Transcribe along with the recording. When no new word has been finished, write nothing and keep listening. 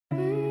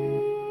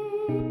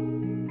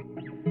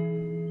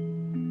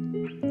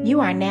You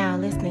are now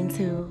listening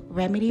to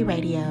Remedy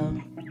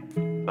Radio.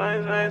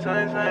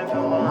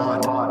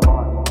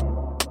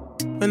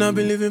 And I've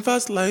been living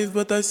fast life,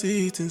 but I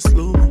see it in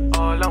slow.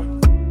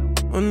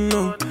 Oh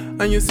no,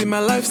 and you see my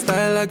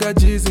lifestyle, I got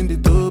G's in the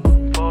double.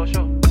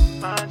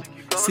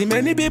 See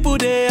many people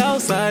there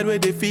outside where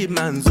they feed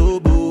man's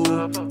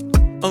oboe.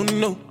 Oh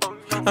no,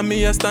 and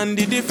me I stand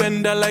the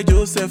defender like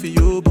Joseph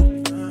Yobo.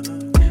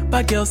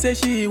 But girl say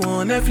she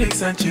want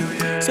Netflix and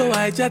chill, so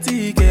I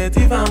chatty get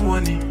even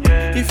money.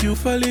 If you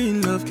fall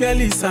in love,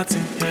 Kelly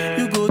satin.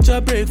 You go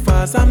to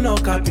breakfast, I'm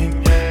not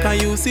capping. Can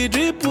you see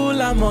dripple,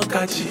 I'm not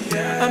catchy.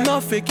 I'm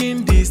not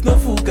faking this, no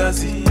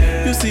fugazi.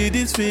 You see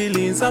these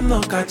feelings, I'm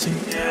not catching.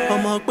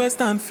 I'm a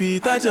quest and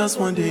feet, I just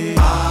want it.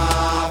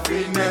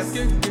 Happiness.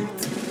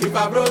 If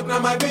I broke, now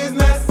my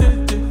business.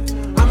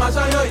 I'ma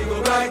show you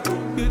go right.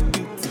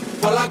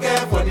 All I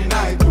care for the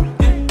night.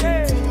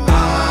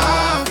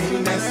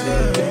 Happiness.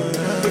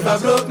 If I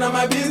broke, now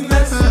my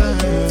business.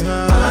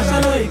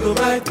 I'ma show you go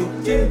right.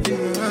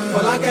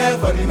 All I care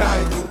for the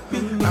night.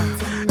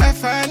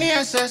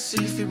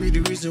 F-I-N-E-S-S-E, if it be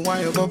the reason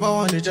why your baba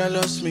wanna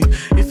jealous me.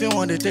 If you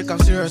want to take I'm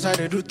serious, I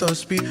do top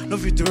speed. No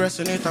fit to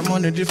resonate, I'm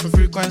on a different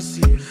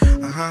frequency.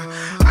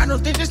 I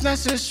don't think it's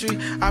necessary.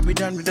 I'll be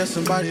done with that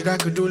somebody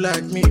that could do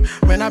like me.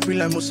 When I be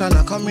like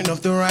Musala coming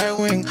off the right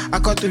wing, I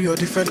cut through your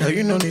defender,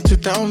 you no need to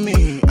tell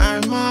me.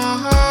 I'm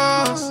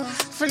a horse,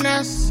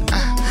 finesse.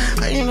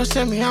 And you know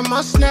say me, I'm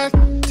a snap.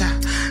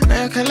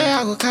 Now you can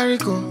let I go carry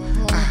go.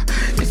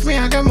 If me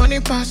I get money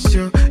past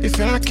you, if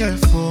you're not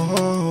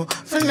careful,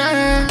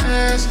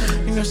 finesse.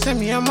 You know say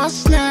me I'm a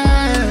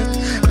snap.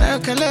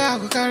 Like a I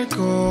go carry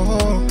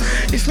go.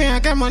 If me I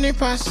get money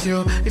past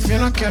you, if you're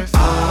not careful,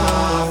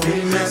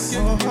 finesse.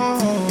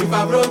 If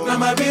I broke now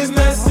my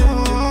business,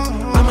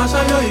 I'ma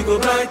show you go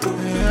bright.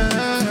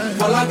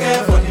 All I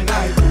care for the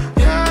night.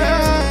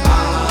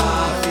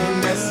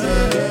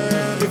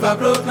 Finesse. If I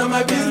broke now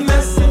my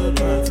business,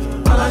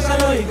 I'ma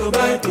show you go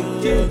bright.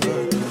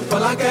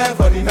 All I care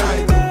for the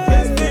night.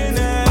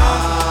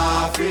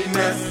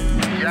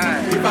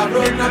 If I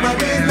broke now my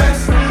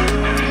business,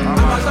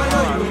 I'ma show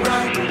you go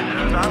right.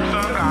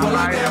 All I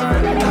care for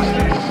the night.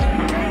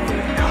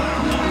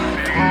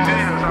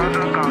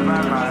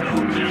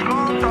 She's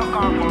gonna talk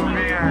out for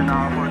me and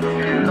now for the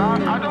kids. I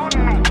don't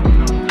know.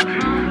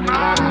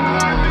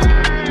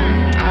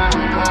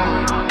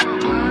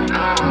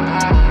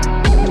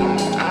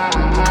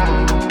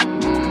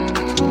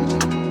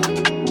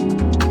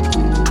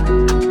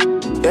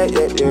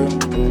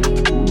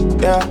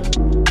 Yeah.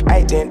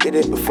 I didn't did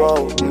it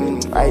before,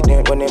 I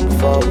didn't win it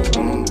before,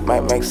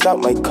 might max out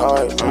my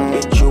card,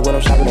 hit you when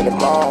I'm shopping at the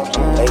mall,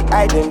 like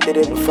I didn't did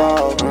it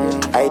before,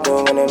 I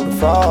didn't win it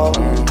before,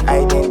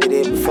 I didn't did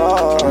it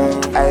before,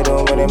 I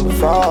didn't win it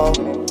before,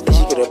 and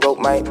she could've broke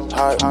my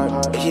heart,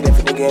 and she left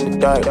a nigga in the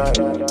dark,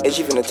 and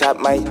she finna top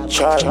my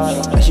chart,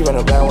 and she run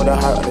around with her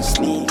heart on her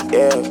sleeve,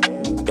 yeah,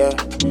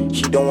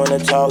 she don't wanna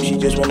talk, she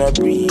just wanna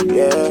breathe,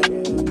 yeah.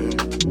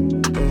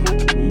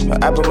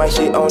 I put my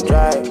shit on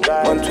dry.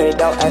 120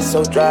 down, ass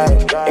so dry.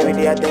 Every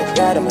day I thank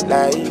God I'm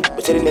alive.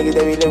 But to the niggas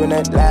that be living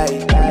that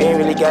life, they ain't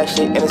really got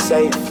shit in the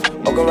safe.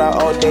 Walking around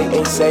all day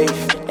ain't safe.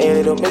 Ain't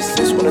little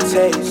missus wanna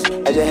taste.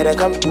 I just had to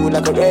come through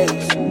like a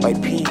race. My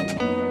P.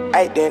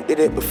 I didn't did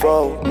it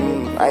before.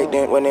 I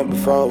didn't win it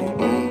before.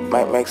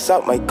 Might max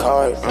out my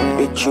cars.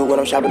 Hit you when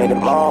I'm shopping at the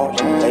mall.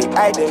 Like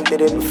I didn't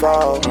did it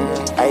before.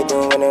 I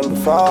didn't win it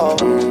before.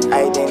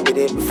 I didn't did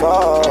it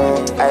before.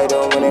 I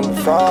didn't win it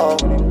before.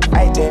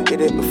 I didn't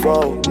did it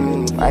before,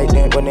 I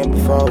didn't win it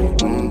before,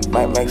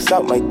 might max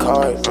out my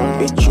cars,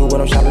 hit you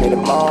when I'm shopping at the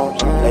mall,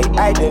 like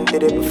I didn't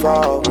did it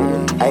before,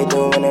 I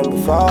didn't win it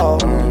before,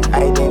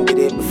 I didn't did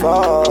it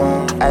before,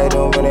 I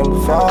didn't win it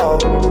before.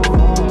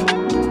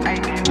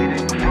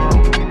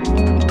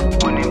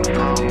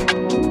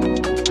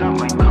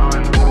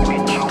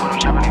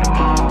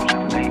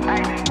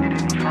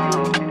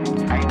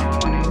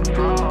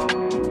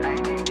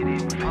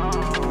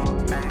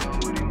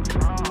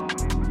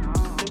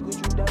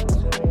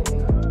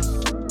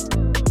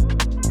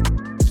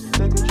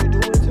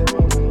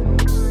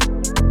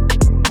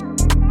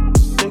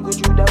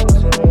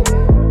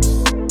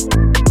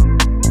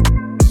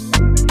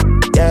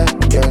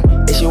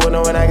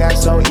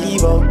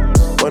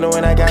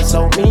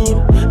 So mean,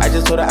 I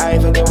just told her I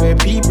ain't fucking with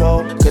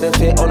people. Couldn't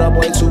fit on a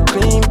boy too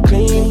clean.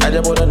 I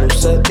just bought a new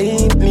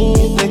Celine.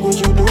 Look what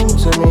you do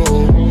to me.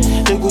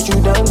 Look what you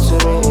done to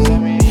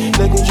me.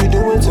 Look what you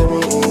doing to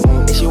me.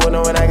 And she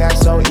wonder when I got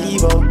so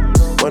evil.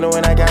 Wonder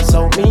when I got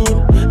so mean.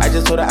 I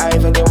just told her I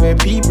ain't fucking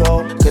with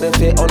people. Couldn't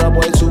fit on a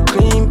boy too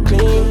clean.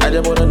 I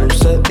just bought a new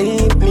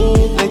Celine.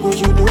 Look what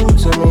you do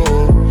to me.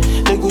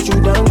 Look what you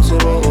done to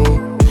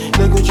me.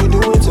 Look what you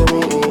doing to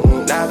me.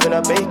 Now I'm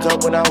finna wake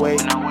up when I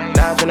wake.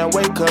 Now I'm finna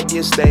wake up,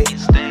 you stay.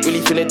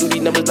 Really finna do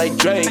these numbers like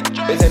Drake.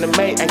 This ain't a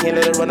mate, I can't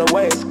let it run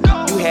away.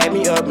 You had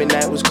me up and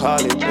that was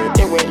calling.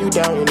 And when you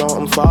down, you know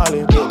I'm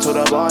falling. Get to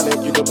the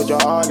ballin', you can put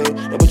your heart in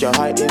and put your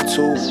heart in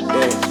too.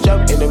 Yeah.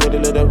 Jump in the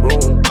middle of the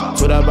room.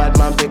 To the bad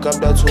man, pick up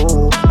the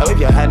tool. Now wave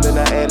your hand in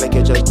the air like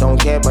you just don't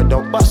care, but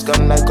don't bust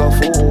gun like a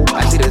fool.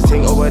 I see this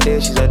thing over there,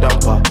 then she's a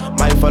dumper.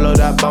 Might follow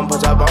that bumper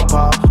to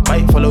bumper.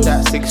 Might follow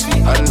that 6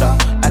 feet under.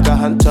 Like a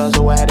hunter,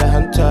 so I had a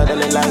hunter. Then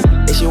they like,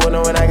 and she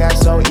wanna when I got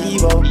so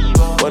evil.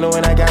 Wanna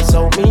when I got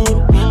so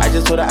mean. I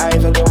just told her I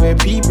ain't fucking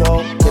with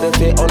people. Couldn't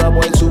fit on a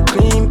boy too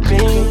clean,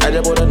 clean. I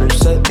just bought a new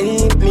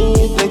Celine.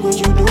 Look what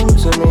you do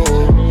to me.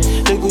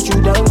 Look what you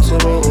done to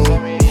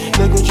me.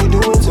 Look what you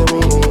doing to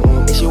me.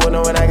 And she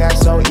wanna when I got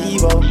so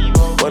evil.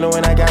 Wanna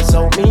when I got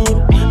so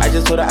mean. I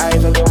just told her I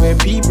ain't fucking with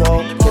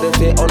people. Couldn't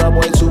fit on a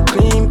boy too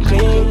clean,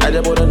 clean. I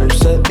just bought a new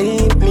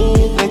Celine.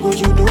 Look what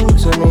you do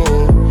to me.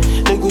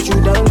 Look what you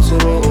done to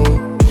me.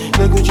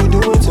 Look what you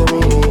doing to me.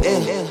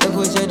 Look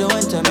what you're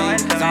doing to me.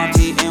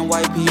 Santi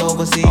NYP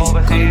overseas.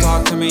 Come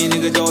talk to me,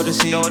 nigga,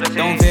 Jodeci.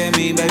 Don't fear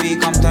me, baby,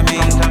 come to me.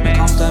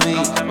 Come to me,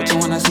 what you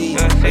wanna see?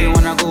 Where you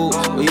wanna go,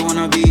 where you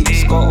wanna be?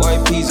 Scott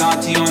YP,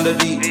 Santi on the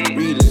beat.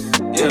 Read it.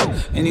 Yeah,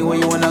 anywhere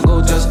you wanna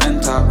go, just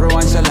enter.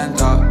 Rewind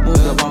Salenta,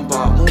 move the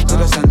bumper, move to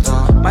the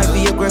center. Might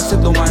be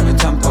aggressive, don't mind me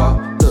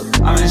temper. Look,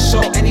 I'm in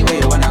shock anywhere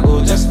you wanna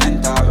go, just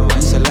enter.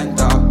 Rewind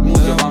Salenta,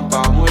 move the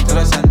bumper, move to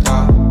the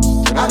center.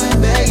 I've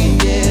been begging,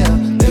 yeah,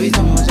 baby,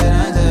 tell me what you're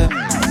into.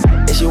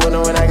 And she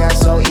wanna when I got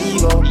so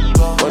evil.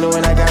 Wanna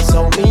when I got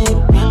so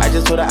mean. I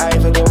just told her I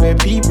ain't fucking with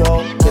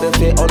people. Couldn't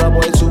fit on a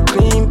boy too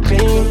clean,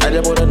 clean. I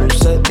just bought a new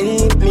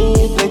Celine.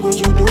 Look what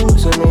you do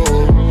to me.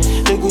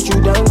 Look what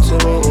you done to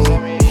me.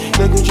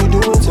 Look what you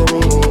doing to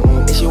me.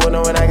 And she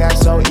wanna when I got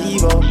so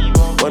evil.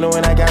 Wanna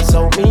when I got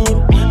so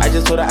mean. I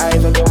just told her I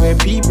ain't fucking with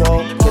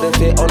people. Couldn't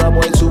fit on a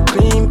boy too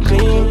clean,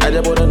 clean. I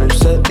just bought a new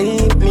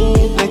Celine.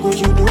 Look what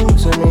you do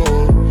to me.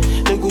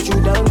 Look what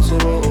you done to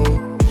me.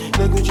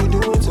 Look what you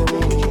doing to me.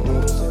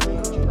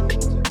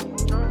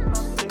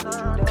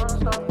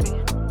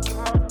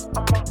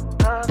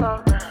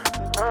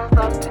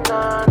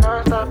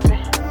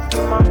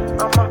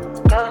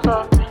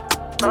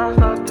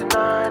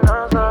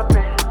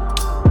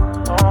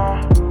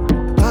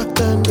 Back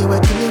then they were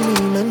killing me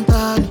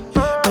mentally.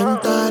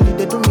 Mentally,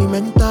 they do me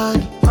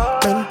mentally.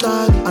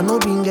 Mentally, I know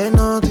being get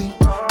nothing.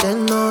 Then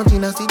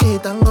nothing, I see they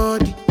thank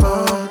God.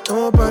 But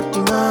nobody,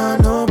 nah,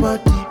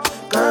 nobody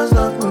can't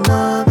stop me,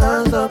 nah,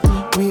 can't stop me.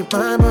 With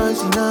my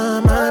bossy,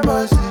 nah, my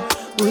bossy.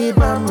 We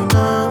bam me,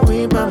 nah,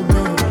 we bam me.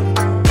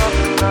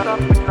 Don't stop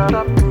me, don't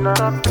stop me, nah,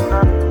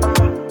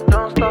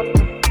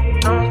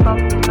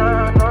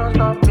 don't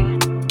stop me.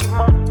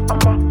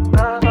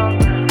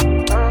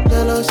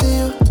 Jealousy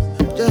you,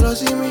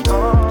 jealousy me,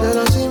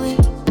 jealousy me,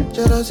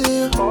 jealousy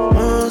you.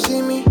 Won't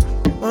see me,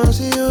 won't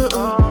see you.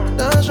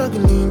 Down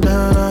struggling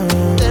down.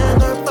 Thank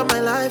God for my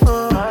life,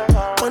 oh.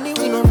 Money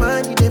we no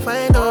find, they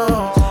find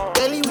us.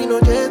 Daily we no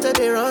chase,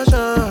 they rush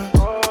us.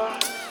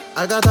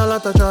 I got a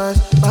lot of choice.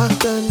 Back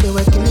then they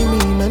were killing me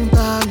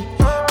mentally.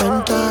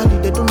 Mentally,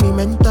 they do me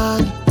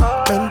mentally.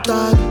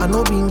 Mentally, I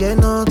know being get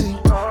nothing.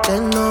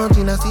 Then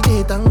nothing, I see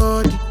they thank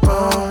God.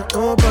 But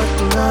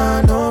nobody,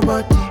 nah,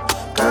 nobody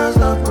can't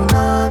stop me,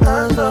 nah,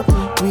 can't stop me.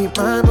 With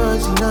my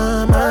bossy,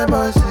 nah, my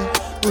bossy.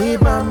 We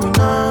bam me,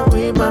 nah,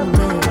 we bam me.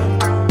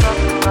 Don't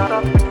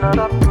stop me, don't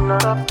stop me, nah,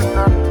 don't stop me.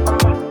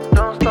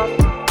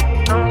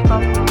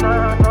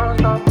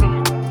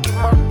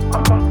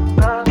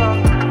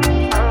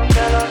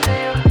 Jealousy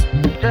you,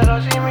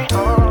 jealousy me,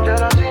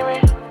 jealousy me,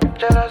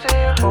 jealousy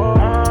you.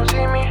 Won't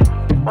see me,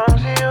 won't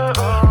see you.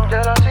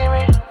 Jealousy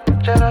me,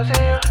 jealousy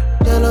you,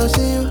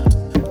 jealousy you,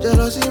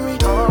 jealousy me,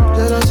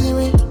 jealousy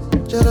me,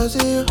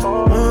 jealousy you.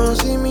 Won't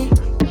see me,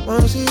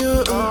 won't see you.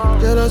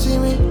 Jealousy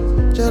me,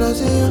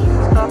 jealousy you.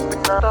 Stop it,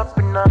 don't stop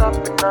me, don't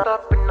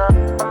stop me, nah,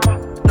 don't stop me. Keep my,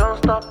 don't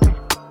stop me,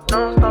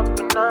 don't stop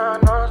me, nah,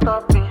 don't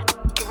stop me.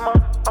 Keep my,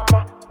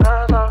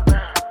 don't stop me,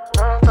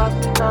 don't stop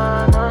me,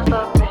 nah, don't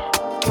stop me.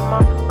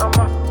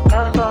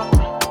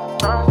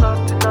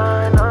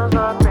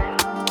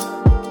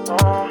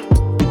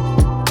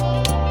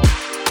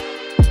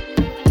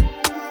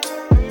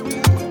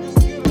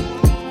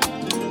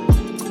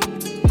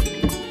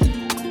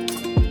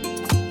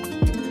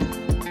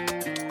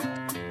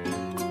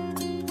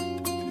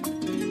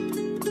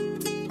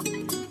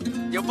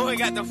 Your boy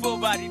got the full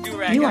body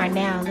do-rag. You are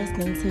now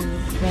listening to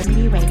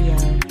Remedy Radio.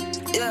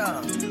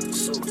 Yeah,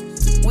 so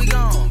we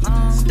gone,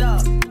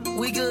 stop,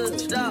 we good,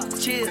 stop,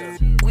 chill,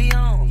 we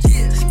on,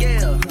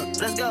 scale,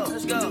 let's go,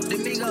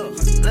 Domingo,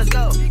 let's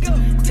go,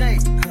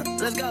 take,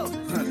 let's go,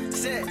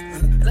 set,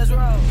 let's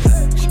roll,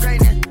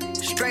 straightening,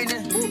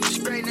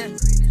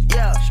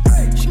 yeah,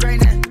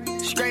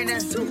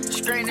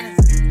 straightening,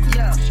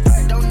 yeah,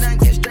 don't none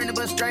get strained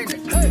but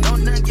straightening,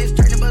 don't none get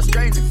strained but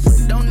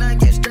straightening, don't none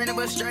get strained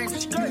but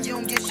straightening, you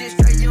don't get shit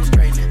straight, you don't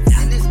straighten.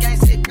 In this game,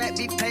 sit back,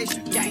 be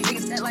patient.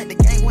 Niggas act like the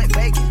game went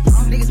vacant.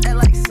 Niggas act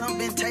like something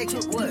been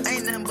taken. What?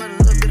 Ain't nothing but a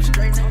little bit of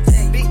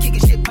straightening. Been kicking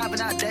shit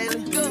popping out daily.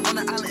 On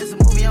the island, it's a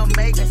movie I'm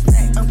making.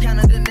 I'm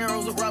counting De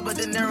Niro's with Robert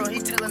De Niro. He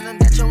telling them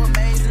that you're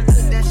amazing.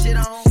 Put that shit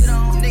on.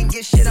 Nigga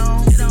get shit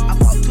on. I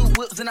bought 2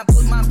 whips and I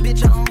put my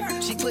bitch on.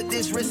 She put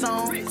this wrist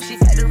on. She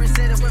factory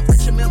set up with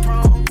Richard Mill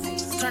Prone.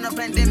 Turn a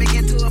pandemic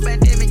into a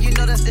pandemic, you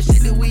know that's the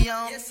shit that we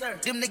on. Yes, sir.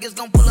 Them niggas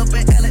gon' pull up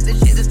and act like the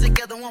shit is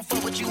together, won't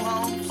fuck with you,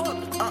 home.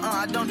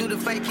 I don't do the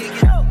fake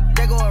kicking.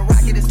 There go a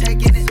rocket, it's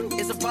taking it.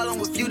 It's a problem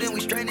with you, then we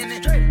straightening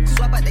it.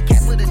 Swap out the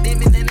cat with a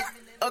demon in it.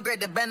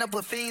 Upgrade the band up,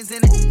 put fiends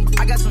in it.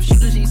 I got some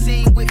shooters you ain't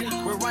seen with.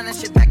 We're running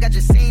shit back, I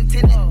just seen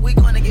tenant. We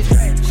gonna get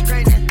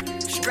straightening,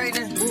 yeah.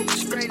 Straightening,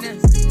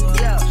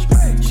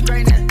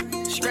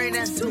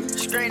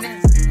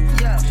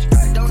 yeah.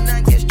 Don't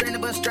not get strained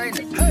but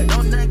straightening.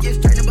 Don't not get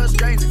strained but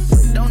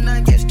straightening. Don't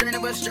not get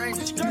strained but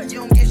straightening. You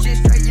don't get shit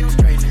straight, you don't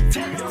straighten it.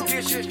 You don't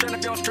get shit straight if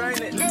you don't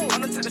strain it.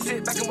 I'm gonna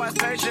sit back and watch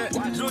patient.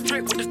 Do a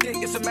trick with the stick,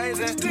 it's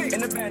amazing. In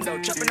the bando,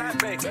 chopping out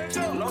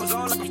bacon. Lows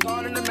on like I'm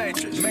starting in the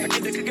Matrix. I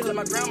get the cookie like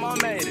my grandma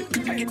made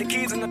it. I get the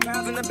keys and the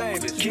pounds and the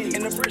babies. Key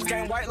in the fridge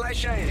came white like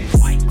shady.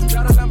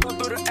 Try to lamp up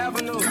through the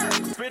avenue.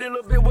 Pretty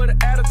little bit with an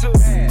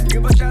attitude.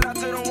 Give a shout out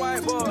to them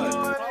white boys.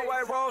 All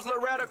white rolls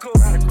look radical.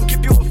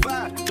 Keep you a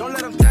five, don't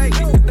let them take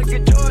it. If they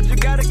get George, you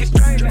gotta get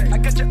straight. I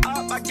got your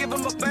up, I give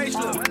them a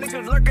facelift. My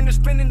niggas lurking and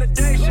spending the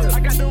day shift. I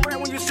got the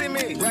rent when you see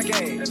me.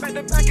 Reggae. Back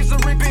to back is a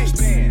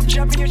repeat.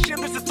 Championship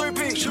is a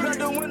 3-peat. Shoot out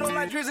the window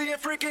like Drizzy and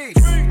Freaky.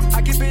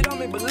 I keep it on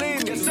me,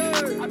 believe me. Yes,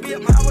 sir. I be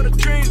up high where the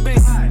trees be.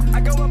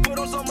 I go and put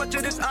on so much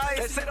of this ice.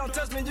 They say don't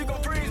touch me, you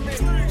gon' freeze me.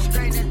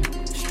 Straightening.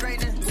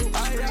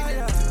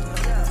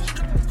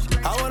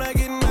 I wanna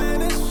get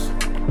managed.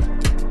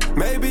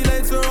 Maybe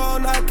later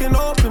on I can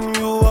open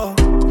you up.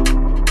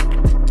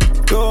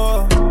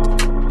 Door.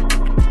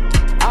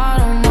 I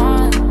don't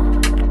mind.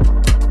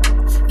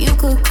 You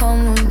could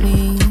come with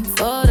me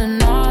for the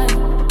night.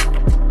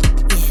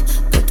 Yeah,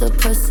 put the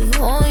pussy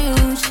on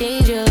you,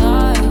 change your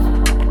life.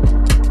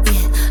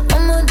 Yeah,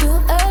 I'ma do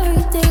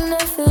everything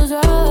that feels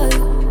right.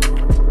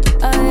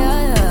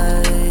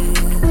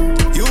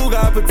 You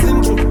got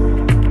potential.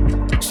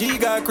 She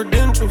got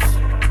credentials.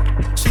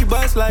 She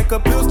busts like a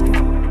pistol.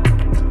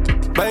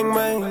 Bang,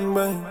 bang,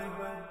 bang.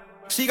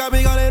 She got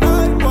me calling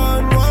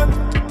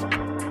 911.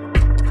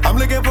 I'm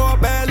looking for a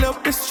bad little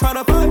bitch,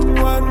 tryna find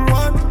one.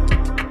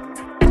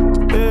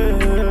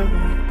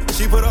 Yeah.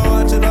 She put her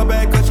watch in her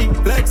bag cause she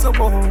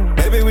flexible.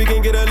 Maybe we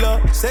can get a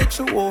little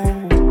sexual.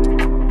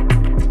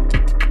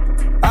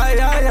 Aye.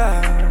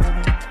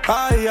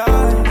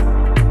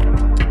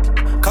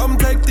 Come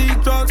take these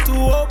drugs to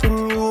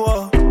open you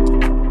up.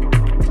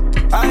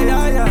 Aye.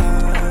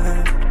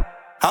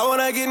 I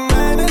wanna get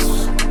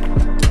managed.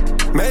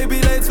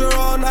 Maybe later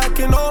on I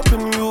can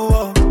open you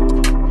up.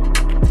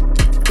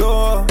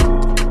 Door.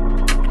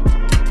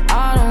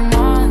 I don't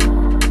mind.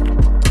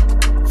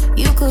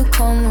 You could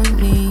come with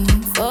me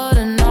for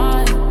the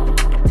night.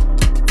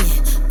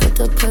 Yeah, put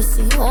the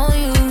pussy on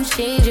you,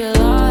 change your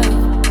life.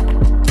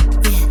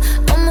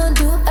 Yeah, I'ma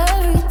do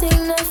everything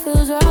that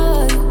feels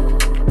right.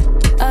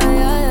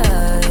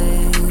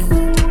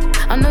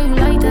 I know you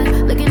like that.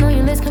 Looking on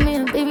your list, come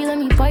here, baby, let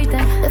me bite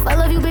that. If I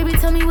love you, baby,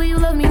 tell me will you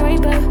love me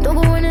right back. Don't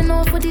go running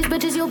off with these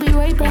bitches, you'll be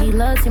right back. He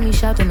loves me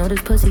shopping, know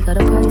this pussy got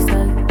a price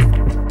tag.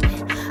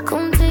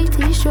 Come take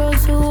these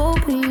drugs to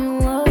open you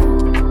up.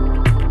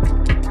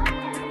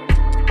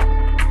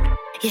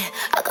 Yeah,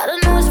 I gotta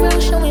know it's real,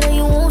 show me that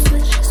you won't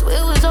switch. Swear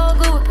it was all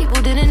good, but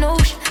people didn't know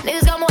shit.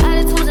 Niggas got more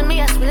attitudes than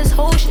me, I swear this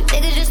whole shit.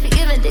 Niggas just be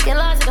giving dick and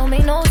lies, it don't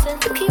make no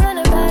sense. You keep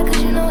running back,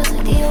 cause you know it's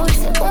like the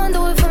ocean. Go and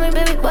do it for me,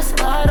 baby, bust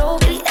it wide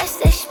open. Baby, that's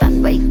that shit back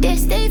right there,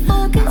 stay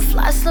focused. I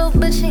fly slow,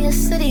 bitch, in your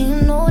city,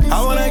 you know this.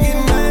 I wanna get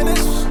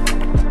managed.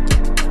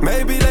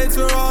 Maybe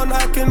later on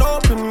I can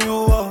open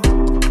you up.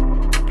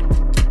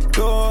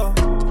 Door.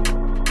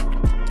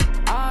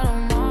 I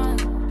don't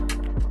mind.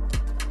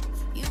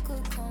 You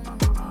could come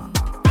with me.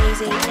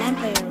 Music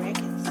Empire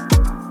Records.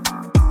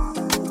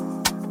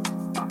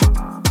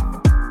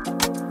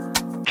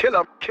 Kill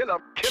him.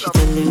 She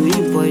telling me,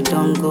 boy,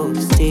 don't go,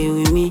 stay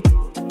with me.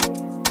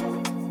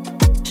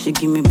 She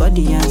give me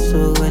body and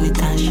soul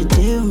anytime she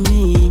deal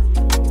me.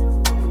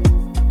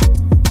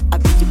 I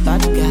be the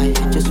bad guy,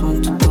 I just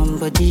want to come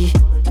body.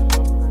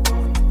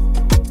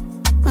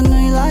 I know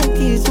you like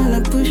it when I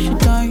push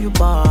it on your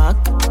back.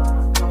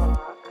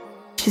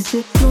 She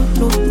said,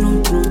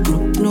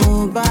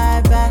 no,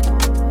 bye bye.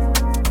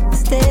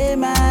 Stay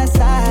my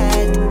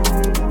side,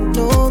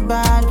 no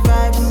bad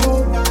vibes.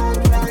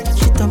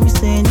 She told me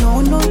say no,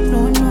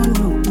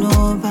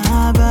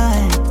 bye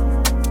bye.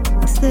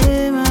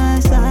 Stay my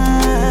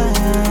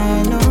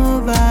side, no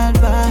bad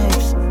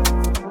vibes.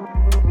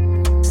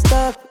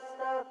 Stop,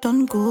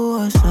 don't go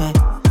outside.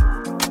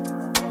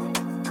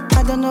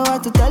 I don't know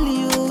what to tell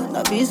you,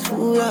 not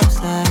peaceful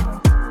outside.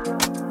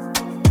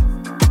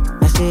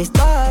 I say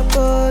stop,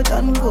 oh,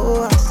 don't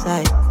go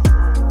outside.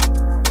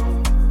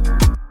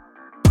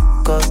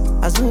 Cause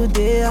as who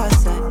they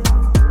outside.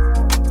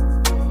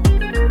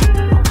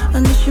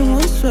 And if she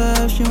wants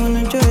swerve, she wanna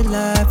enjoy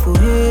life, oh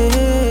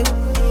hey.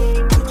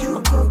 But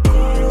you go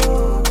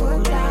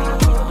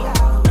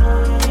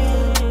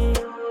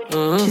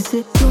She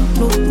said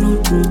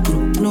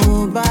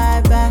no,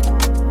 bye bye.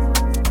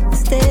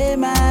 Stay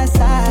my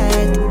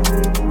side,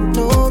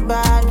 no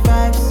bad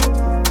vibes.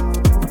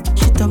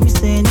 She told me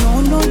say no,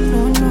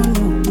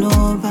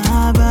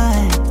 bye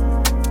bye.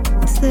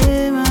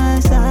 Stay my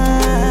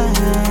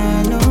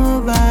side,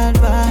 no bad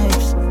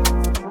vibes.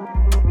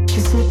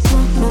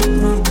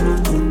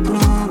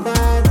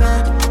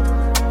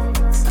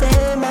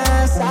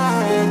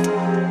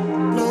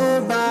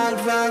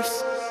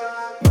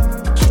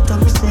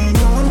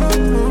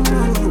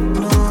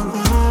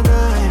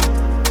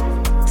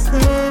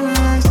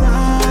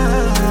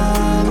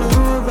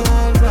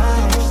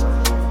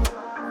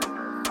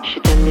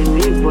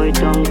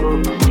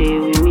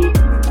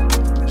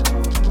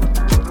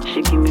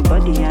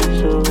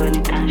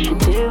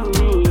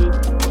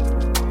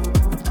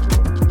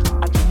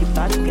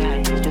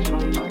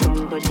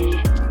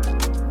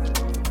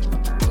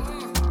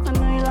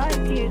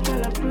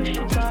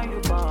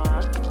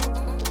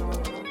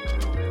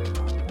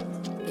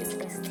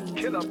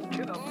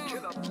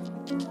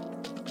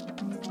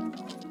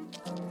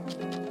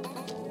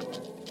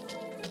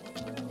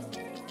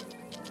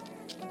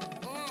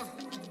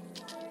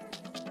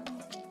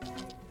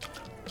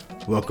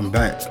 Welcome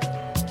back.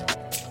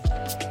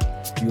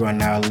 You are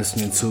now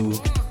listening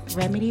to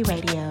Remedy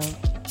Radio,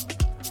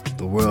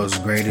 the world's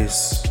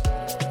greatest,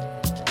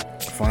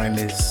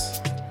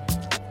 finest,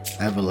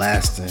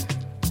 everlasting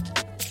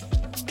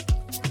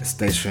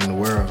station in the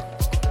world.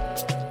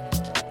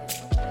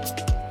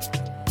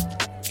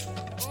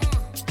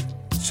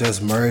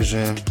 Just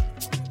merging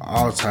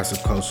all types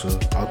of culture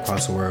all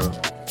across the world,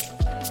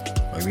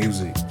 like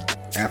music,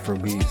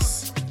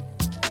 Afrobeats,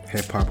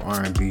 hip hop,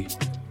 R&B.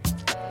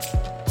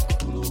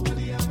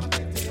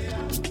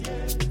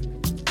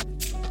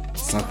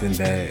 Something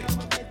that,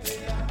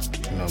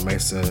 you know,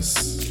 makes us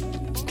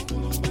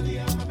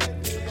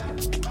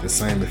the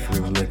same if we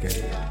look at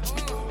it.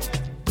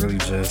 Really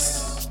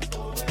just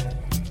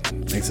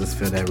makes us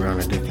feel that we're on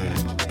a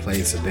different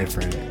place, a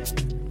different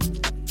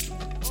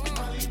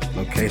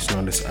location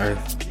on this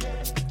earth.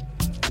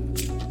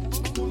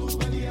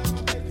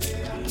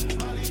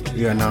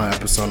 We are now on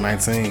episode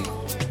 19.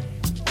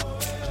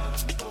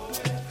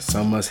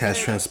 So much has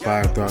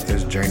transpired throughout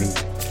this journey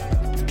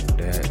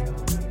that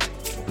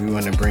we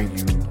want to bring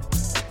you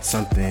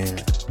something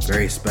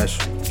very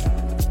special.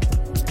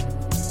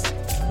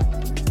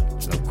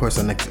 Of course,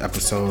 our next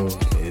episode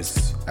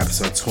is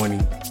episode 20,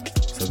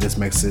 so this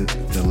makes it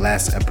the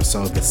last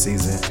episode of the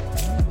season.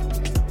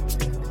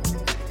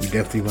 We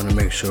definitely want to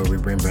make sure we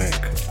bring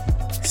back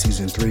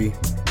season 3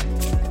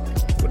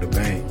 with a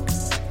bang.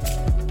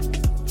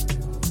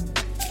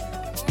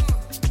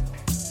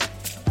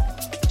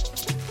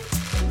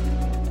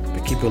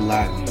 But keep it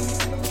locked.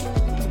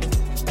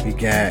 We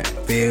got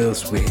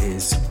Fields with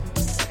his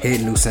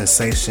hit new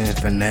sensation,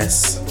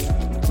 Finesse,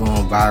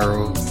 going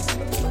viral.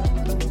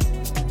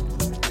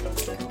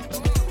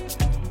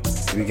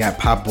 We got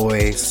Pop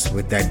Boys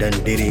with that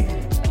Done Did It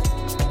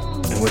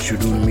and What You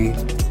Do to Me.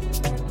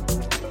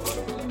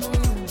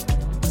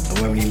 And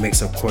when we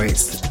mix up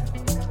quotes,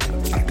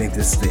 I think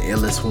this is the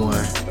illest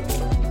one.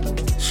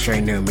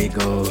 Straight New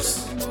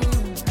Amigos.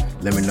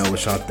 Let me know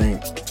what y'all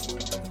think.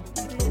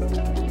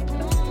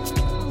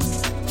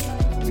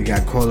 We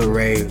got Cola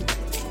Ray,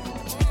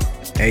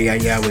 Hey Ya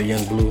Ya with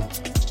Young Blue.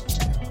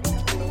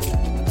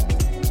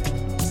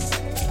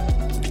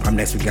 Up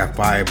next we got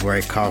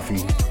Fireboy,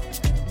 Coffee,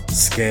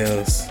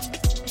 Scales.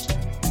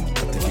 I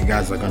think you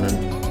guys are gonna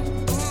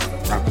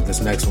rock with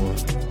this next one.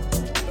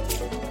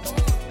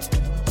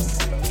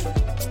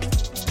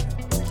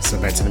 So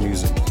back to the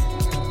music.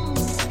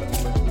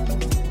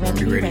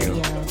 Remedy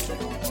Radio.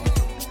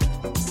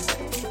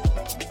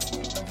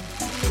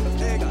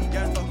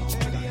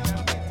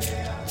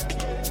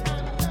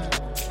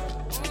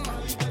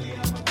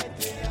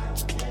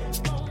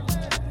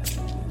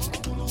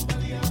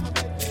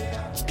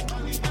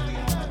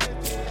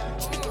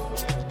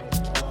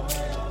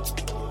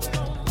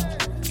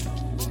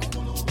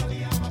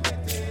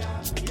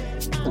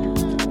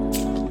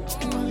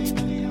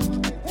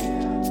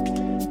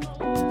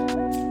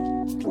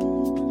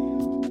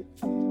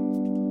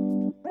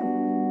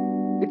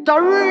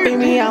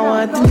 Baby, I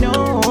want to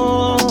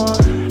know.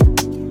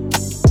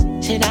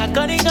 Should I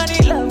gunny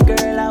love,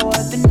 girl? I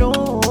want to know.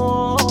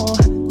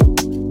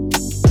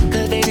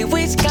 Cause baby,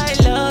 which kind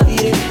of love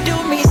you do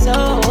me so?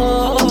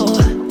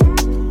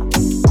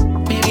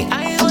 Baby,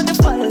 I want to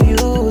follow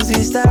you,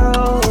 sister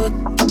road.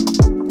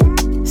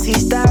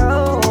 Sister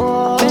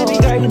road. Baby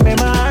girl, you make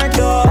my heart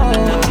go.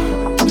 No,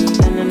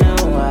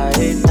 I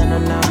hate, no,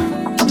 I hate,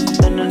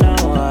 no,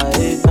 I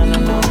hate, no.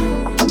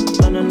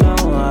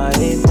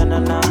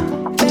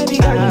 Baby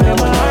girl, you know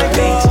my heart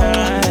make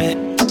time.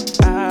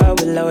 I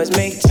will always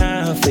make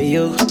time for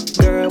you.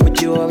 Girl,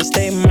 would you always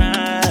stay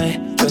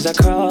mine? Cause I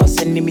cross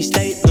enemy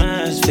state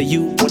lines for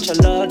you. Want your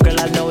love, girl,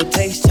 I know it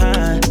takes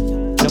time.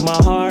 Know my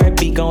heart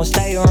be gon'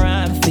 stay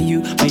around for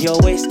you. On your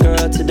waist, girl,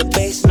 to the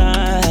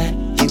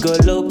baseline. You go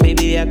low,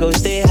 baby, I go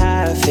stay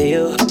high for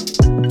you.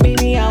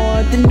 Baby, I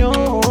want to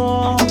know.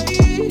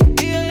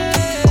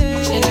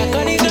 Should I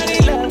gunny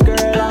love,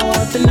 girl? I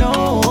want to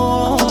know.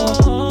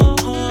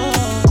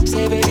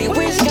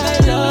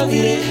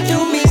 You do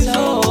me so.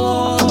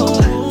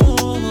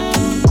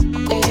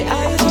 Baby, I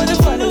just wanna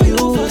follow you,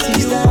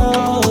 sister.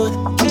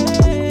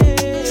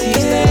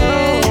 Sister,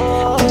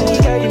 baby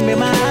girl, you make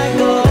my heart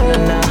go.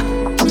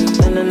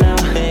 Na-na-na,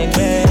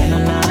 baby,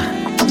 na-na-na,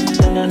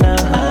 na-na-na,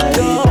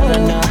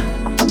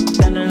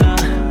 na-na-na,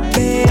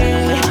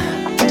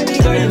 baby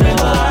girl, you make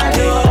my heart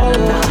go.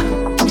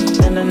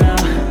 Na-na-na,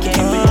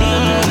 can't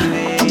believe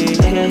it.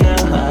 Na-na-na,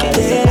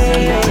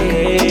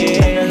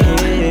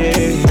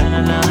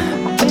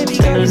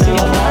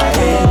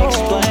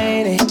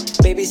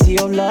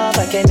 love,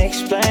 I can't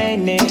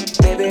explain it.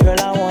 Baby girl,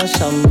 I want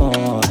some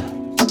more.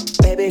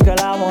 Baby girl,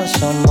 I want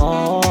some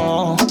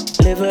more.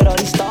 Live with all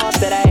these thoughts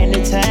that I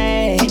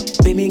entertain.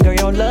 Baby girl,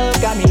 your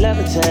love got me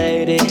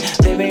levitated.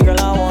 Baby girl,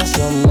 I want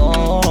some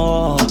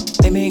more.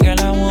 Baby girl,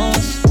 I want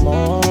some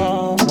more.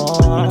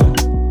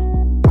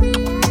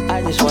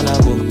 I just wanna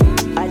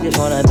move, I just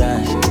wanna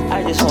dance,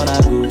 I just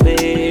wanna groove,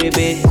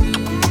 baby.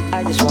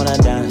 I just wanna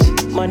dance,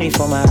 money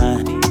for my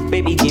hand.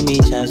 Baby, give me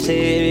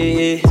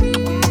chances.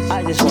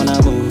 I just wanna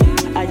move,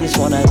 I just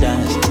wanna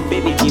dance.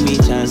 Baby, give me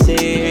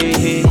chances.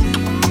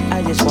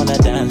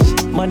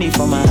 body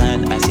for my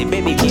hand. I say,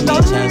 baby, give me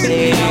a chance.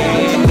 Say,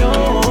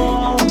 no.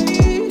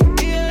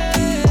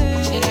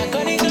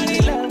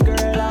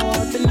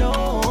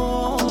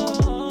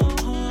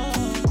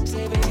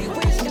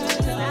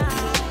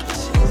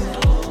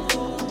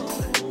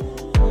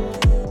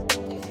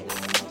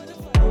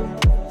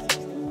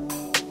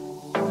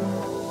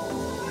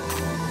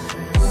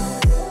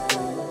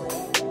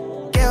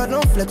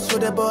 Flex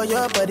with the boy,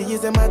 your body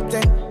is a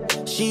matten.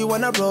 She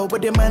wanna roll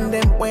with the man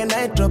them. When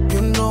I drop, you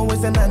know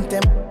it's an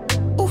anthem.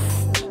 Oof,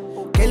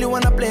 girl, you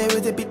wanna play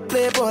with a big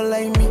playboy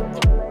like me.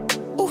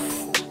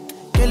 Oof,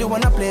 girl, you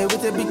wanna play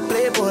with a big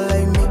playboy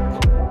like me.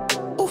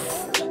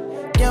 Oof,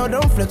 girl,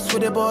 don't flex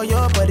with the boy,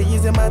 your body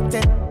is a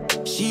matten.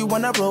 She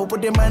wanna roll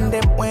with the man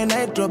them. When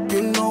I drop,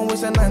 you know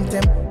it's an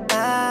anthem.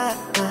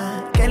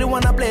 Girl, you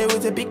wanna play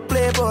with a big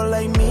playboy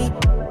like me.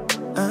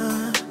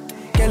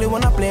 Girl, you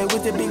wanna play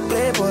with a big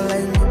playboy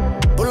like me.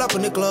 Pull up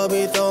in the club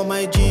with all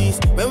my G's.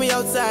 When we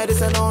outside,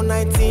 it's an all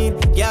 19.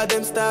 Yeah,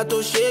 them start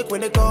to shake when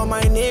they call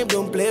my name.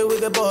 Don't play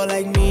with a ball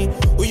like me.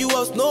 Who you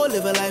else know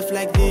live a life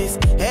like this?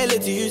 LA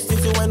to Houston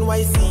to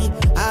NYC.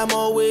 I'm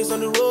always on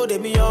the road, they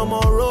be on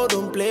my road.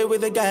 Don't play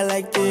with a guy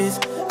like this.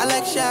 I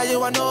like shy,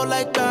 you I know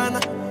like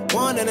Ghana.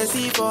 One and I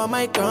see for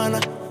my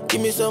corner.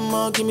 Give me some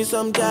more, give me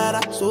some data.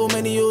 So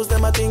many use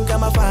them, I think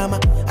I'm a farmer.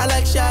 I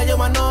like shy, you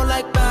I know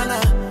like Ghana.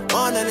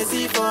 On and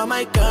see for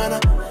my corner.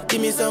 Give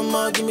me some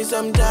more, give me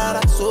some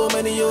data. So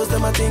many use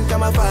them, I think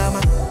I'm a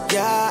farmer.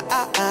 Yeah,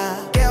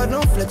 girl,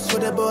 don't flex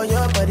with the boy,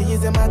 your body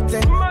is a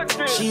matten.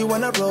 She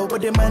wanna roll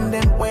with the man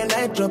them. When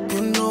I drop,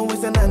 you know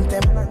it's an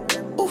anthem.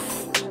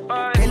 Oof,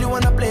 girl, you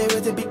wanna play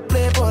with a big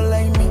playboy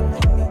like me.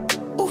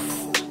 Oof,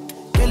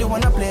 girl, you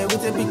wanna play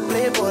with a big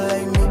playboy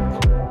like me.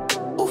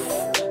 Oof,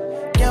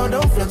 girl,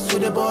 don't flex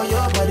with the boy,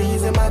 your body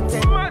is a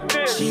matten.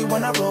 She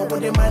wanna roll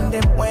with the man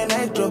them. When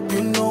I drop,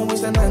 you know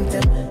it's an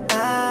anthem.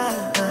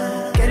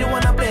 Girl, you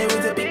wanna play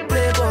with a big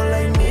playboy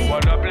like me.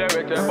 Wanna play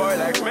with a boy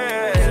like me.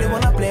 Girl, you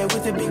wanna play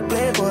with a big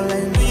playboy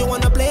like me. Do you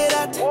wanna play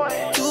that?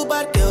 Two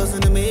bad girls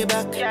in the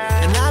Maybach,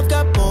 and I've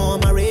got more on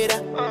my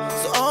radar.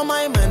 So all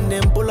my man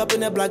them pull up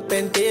in a black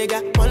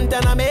Bentayga.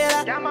 Montana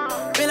Mera,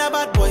 been a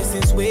bad boy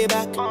since way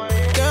back.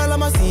 Girl,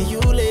 I'ma see you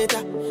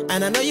later.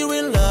 And I know you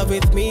in love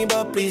with me,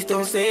 but please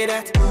don't say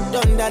that.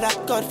 Done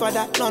that,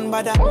 Godfather, none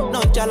but that.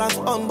 No challenge,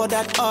 on but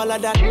that, all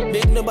of that.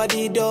 Make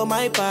nobody do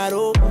my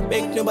paro.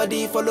 Make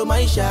nobody follow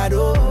my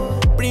shadow.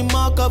 Bring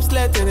more cups,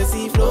 let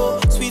Tennessee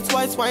flow. Sweet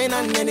white wine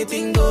and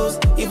anything goes.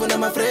 Even though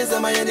my friends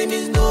and my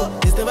enemies know.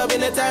 There's never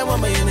been a time when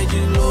my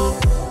energy low.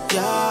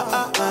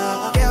 Yeah,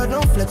 girl,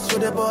 don't flex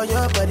with the boy,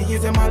 your body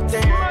is a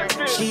matten.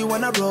 She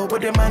wanna roll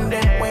with the man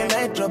then. When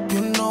I drop,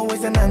 you know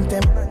it's an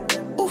anthem.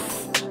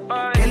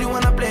 Girl, you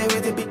wanna play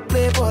with a big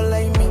playboy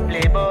like me.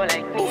 Playboy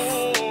like me.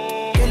 Oof.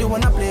 Girl, you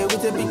wanna play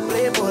with a big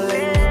playboy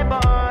like me.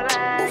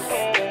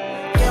 Oof.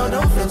 Girl,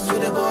 don't flex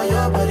with the boy,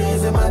 your body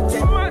is a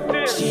matten.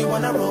 She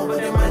wanna roll with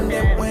the man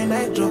them. When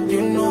I drop,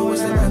 you know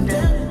it's an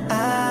anthem.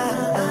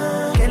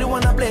 Girl, you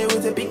wanna play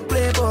with a big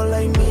playboy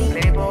like me.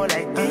 Playboy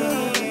like me.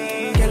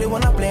 Girl, you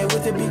wanna play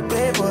with a big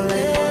playboy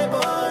like me.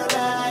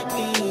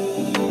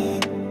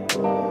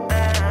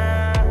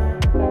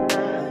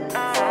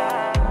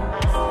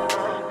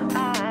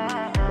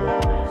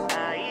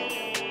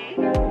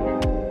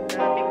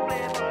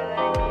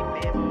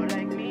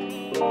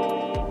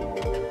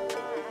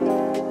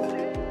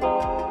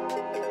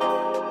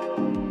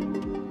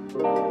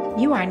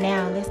 You are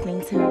now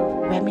listening to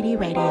Remedy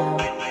Radio.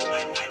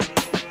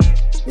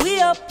 We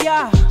up,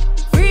 yeah,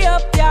 free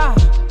up, yeah.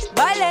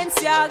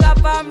 Balenciaga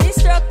for me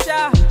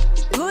structure.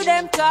 Good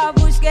them car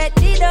bush get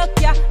deduct,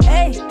 yeah.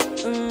 Hey,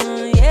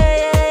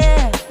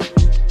 yeah.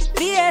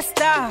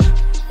 Fiesta,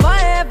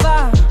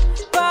 forever,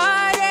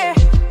 party,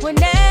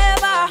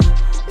 whenever,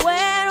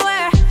 when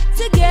we're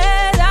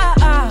together.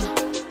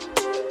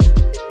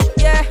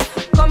 Yeah,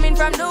 coming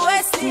from the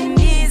West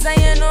Indies, and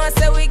you know,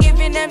 so we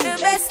giving them the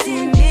best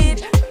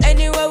indeed.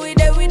 Anywhere we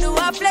there, we do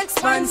a flex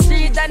pan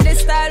street. And the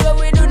style what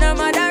we do, no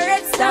matter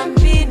red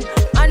stampede.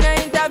 And I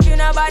interview,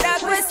 no bother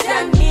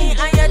question me.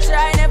 And you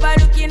try, never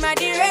look in my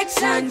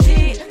direction,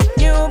 G.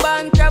 New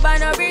bank crab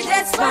and a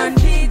bridges fan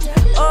beat.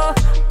 Oh,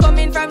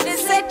 coming from the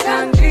set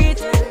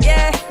concrete,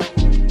 yeah.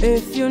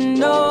 If you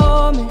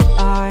know me,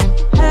 I'm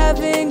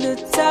having the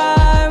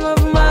time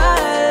of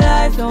my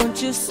life. Don't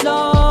you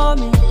slow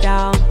me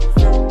down.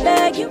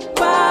 Beg you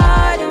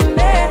pardon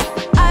me.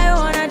 I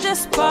wanna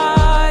just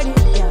party. Party,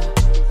 yeah.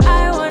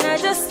 I wanna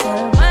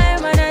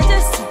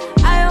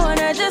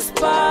just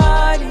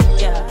party.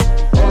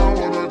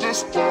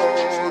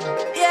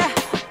 Yeah,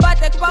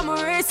 Patek on my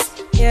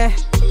wrist, yeah.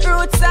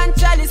 Roots and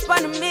chalice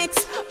on the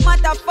mix.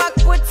 Matter fuck,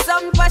 put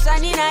some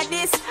passion in a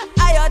this.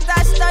 I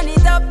touch, turn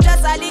it up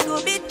just a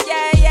little bit,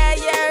 yeah.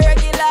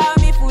 Regular,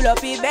 me full up,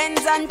 he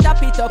bends and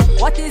tap it up.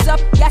 What is up?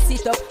 Gas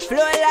it up, flow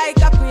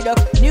like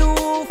aqueduct. New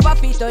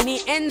faffy on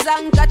the ends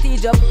and cut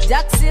it up.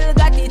 Jack still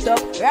got it up,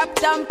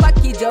 wrapped and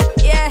package up,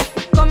 yeah.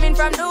 Coming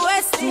from the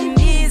West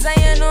Indies, and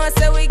you know,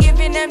 so we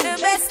giving them the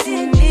best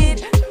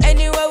indeed.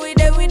 Anywhere we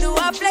there, we do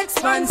a flex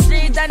pan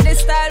street. And the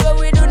style what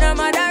we do, no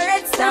matter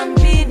red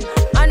stampede.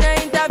 And I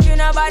interview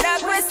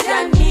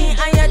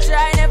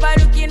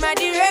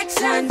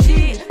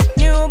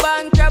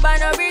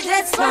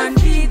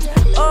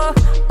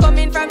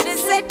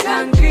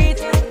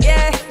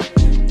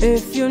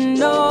If you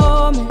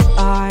know me,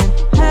 I'm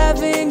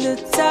having the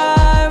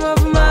time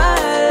of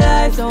my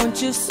life.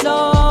 Don't you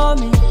slow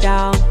me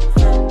down.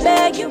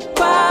 Beg your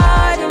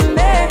pardon,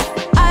 babe.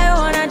 I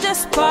wanna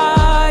just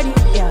party,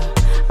 yeah.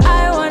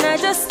 I wanna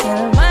just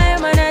tell my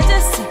man,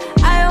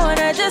 I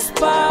wanna just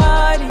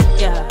party,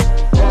 yeah.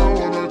 I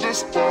wanna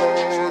just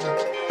party.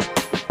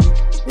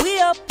 We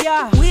up,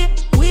 yeah. We,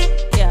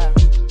 yeah.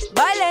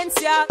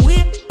 Valencia, we,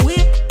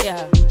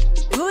 yeah.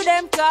 Do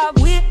them car,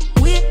 we,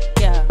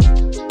 yeah.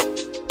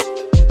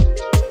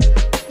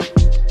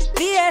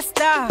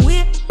 Fiesta,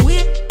 we,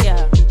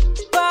 yeah.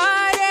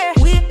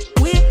 Party,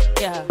 we,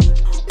 yeah.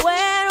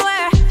 When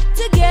we're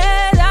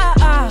together,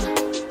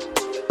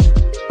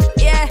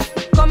 yeah.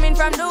 Coming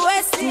from the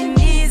West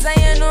Indies, and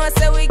you know,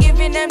 so we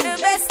giving them the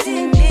best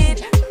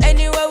indeed.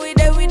 Anywhere we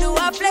there, we do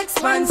a flex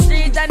on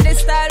street, and the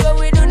style what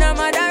we do, no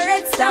matter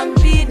red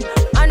stampede.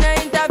 And I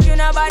interview,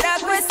 no bother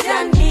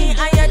question me,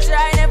 and you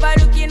try never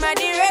look in my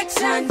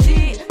direction,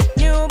 G.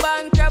 New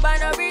bank crab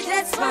and a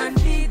bridges fan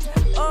feet.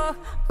 Oh,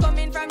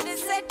 coming from the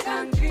set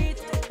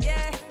concrete,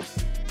 yeah.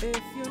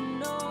 If you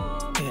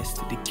know S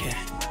to the K.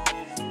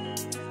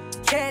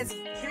 Yes.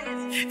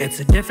 It's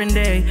a different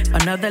day,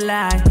 another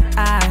lie.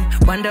 I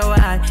wonder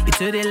why you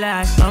took the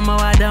lie. Mama,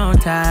 I don't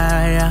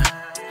tire.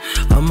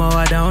 Mama,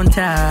 I don't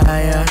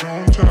tire.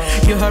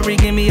 You hurry,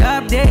 give me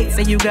updates,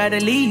 say you gotta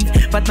leave,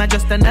 but not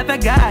just another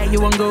guy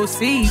you won't go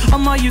see.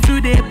 Mama, you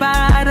through the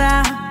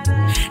para.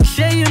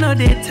 Sure you know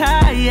they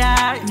tired,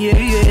 yeah.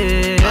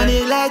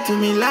 Honey, lie to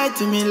me, lie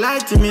to me, lie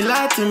to me,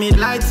 lie to me,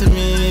 lie to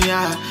me,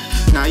 yeah.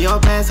 Now your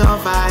pants on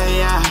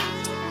fire.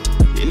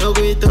 You know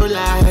we to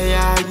lie,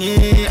 yeah.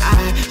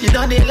 You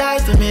don't need lie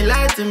to me,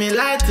 lie to me,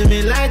 lie to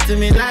me, lie to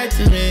me, lie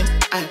to me.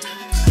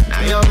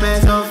 Now your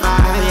pants on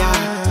fire.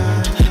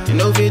 You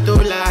know we to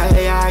lie,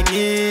 yeah.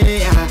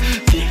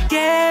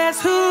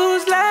 Guess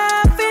who's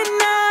laughing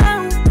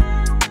now?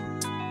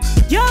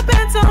 Your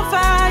pants on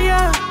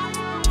fire.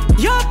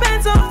 Your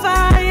pants on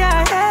fire,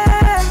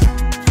 yeah.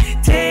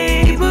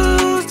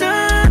 Tables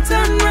done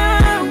turn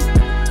round,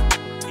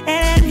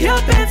 and your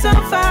pants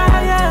on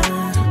fire.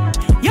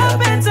 Your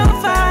pants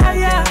on fire,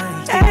 yeah.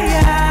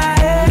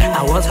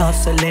 I was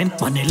hustling,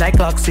 money like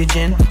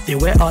oxygen. There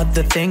were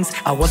other things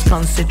I was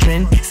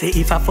considering. Say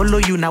if I follow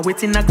you, now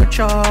waiting I go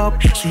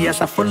chop. She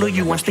as I follow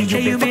you, and stay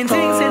you been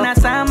thinking I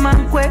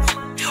Simon Quick,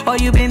 or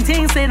you been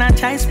thinking I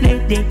try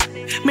split day.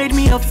 Made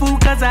me a fool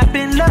cause I've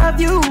been love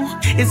you.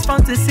 It's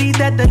fun to see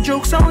that the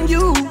joke's on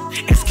you.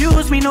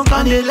 Excuse me, no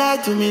gun. They lie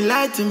to me,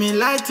 lie to me,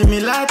 lie to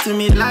me, lie to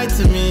me, lie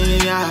to me,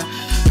 yeah.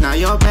 Now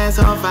your pants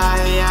on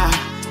fire.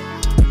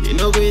 You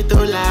know we to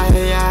lie,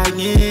 yeah.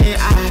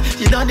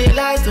 You don't need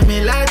lie to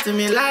me, lie to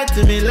me, lie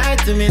to me, lie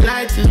to me,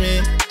 lie to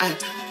me.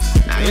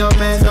 Now your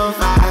pants on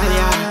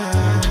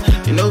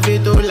fire. You know we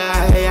to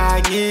lie,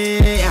 yeah.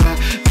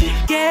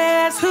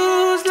 Guess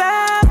who's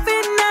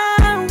laughing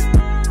now?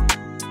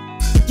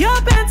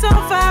 Your pants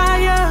on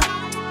fire.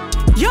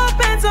 Your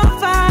pants on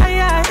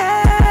fire,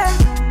 yeah.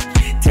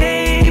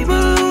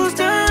 Tables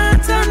done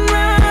turn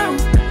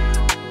round,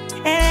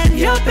 and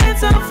your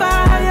pants on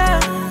fire.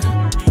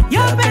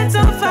 Your pants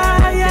on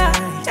fire, yeah.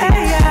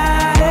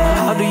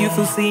 How do you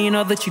feel seeing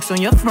other chicks on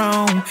your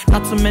throne?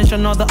 Not to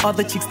mention all the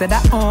other chicks that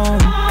I own.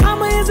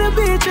 Mama is a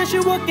bitch and she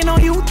working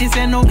on you. This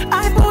ain't no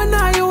iPhone,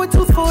 now you a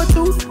tooth for a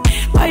tooth.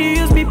 Why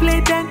you use me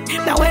play then?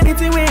 Now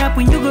anything will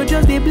happen, you go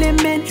just they blame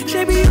men.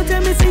 Baby, you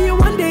tell me say you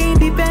one day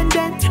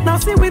independent. Now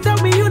say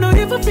without me, you know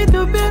even fit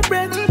the bed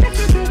bread.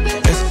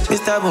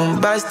 Mr.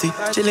 Bombastic,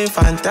 chillin'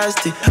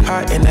 fantastic,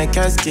 heart in a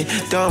casket,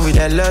 done with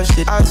that love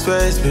shit. I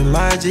swear it's been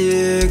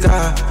magic,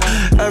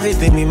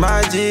 everything be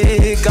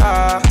magic,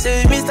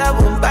 Say Mr.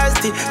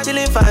 Bombastic,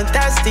 chillin'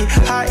 fantastic,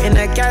 heart in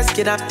a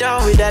casket, I'm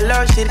done with that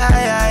love shit,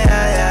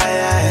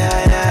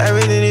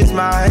 everything is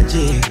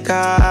magic,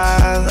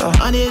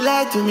 Honey,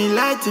 lie to me,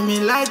 lie to me,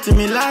 lie to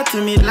me, lie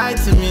to me, lie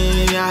to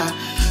me, yeah.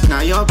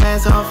 Now your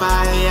pants on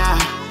fire.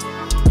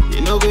 You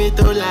know we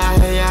to lie,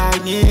 yeah.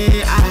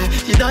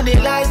 You don't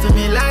need lie to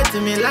me, lie to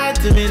me, lie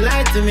to me,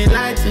 lie to me,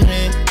 lie to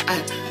me.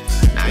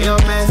 Now your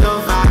pants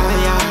on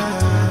fire.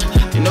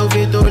 You know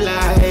we to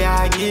lie,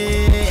 yeah.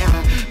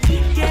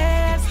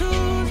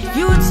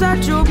 Youths are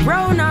too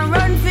brown and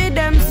run for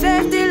them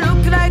safety.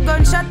 Look like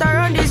gunshot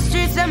around the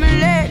streets them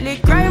lately.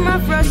 Crime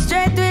and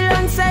frustrate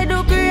alongside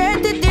who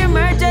created the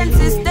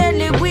emergency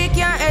steadily. We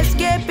can't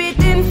escape it,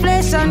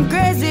 inflation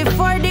crazy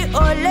for the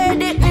old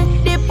lady.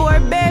 The poor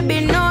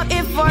baby, no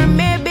if or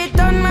maybe.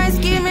 Turn my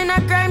scheme in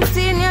a crime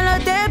scene, yellow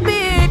tape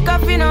it.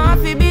 Coffee no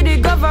have to be the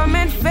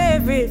government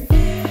favorite.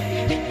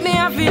 Me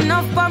have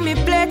enough for me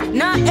plate.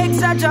 Not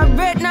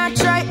exaggerate, not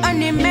try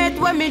animate.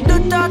 When me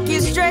do talk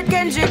is straight,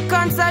 Kendrick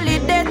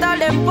consolidate. All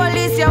them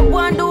police you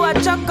want do a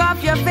chuck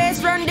off your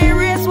face. Run the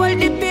race, hold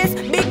the pace.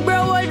 Big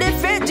bro, hold the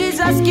faith.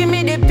 Jesus give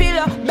me the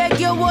pillow. Beg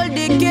you hold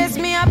the case.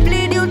 Me a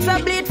bleed, youths a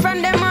bleed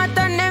from them heart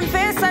and them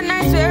face. And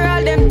I swear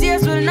all them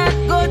tears will not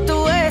go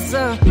to waste.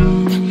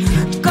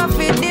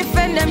 Coffee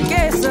defend them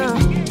case.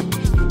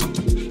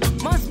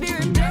 Must be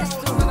replaced.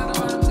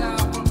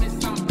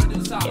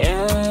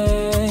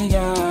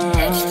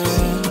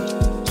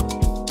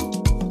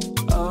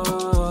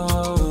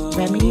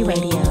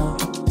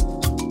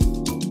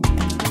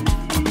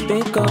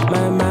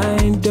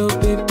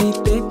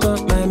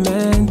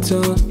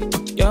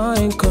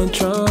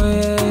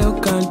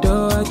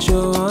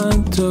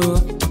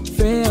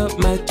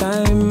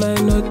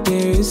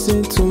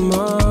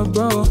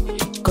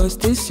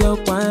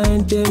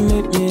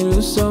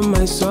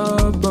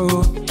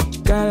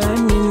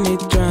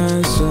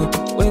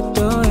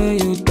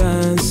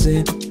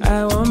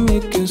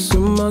 make you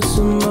sumo,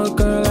 sumo.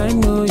 Girl, I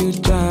know you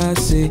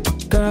just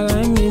it. Girl,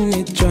 I'm in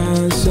a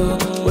trance, so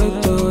wait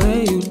the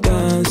way you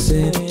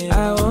dancing.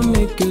 I won't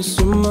make you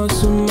sumo,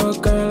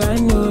 sumo. Girl, I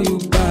know you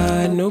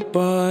bad.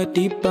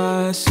 Nobody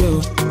pass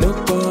you.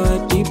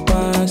 Nobody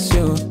pass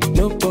you.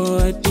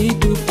 Nobody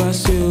do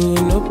pass you.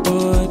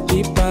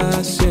 Nobody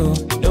pass you.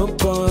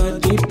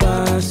 Nobody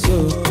pass you.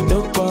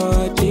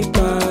 Nobody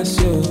pass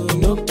you.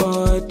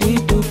 Nobody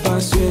do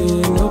pass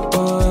you.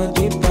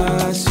 Nobody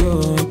pass you.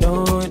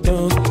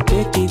 Don't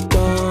take it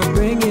up,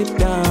 bring it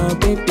down,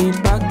 baby.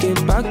 Back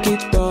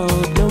it up.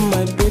 No,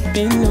 my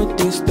baby, no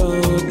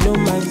disturb. No,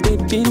 my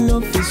baby,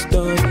 no fist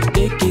up.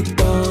 Take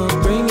it up,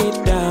 bring it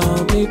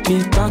down, baby.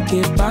 Back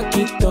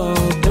it up.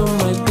 No,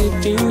 my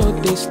baby, no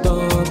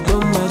disturb. No,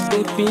 my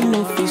baby,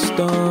 no fist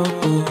up.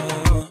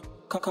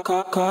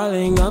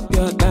 Calling up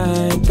your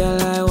line,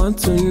 girl, I want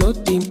to know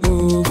the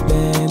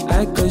movement.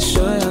 I could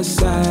show your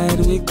side,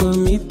 we could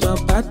meet up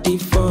at the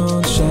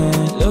function.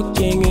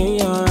 Looking in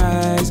your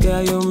eyes,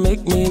 girl, you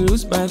make me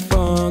lose my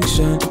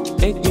function.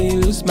 Make me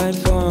lose my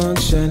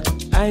function.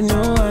 I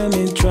know I'm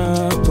in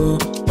trouble,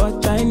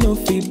 but I know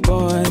fit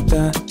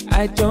bother.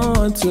 I don't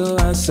want to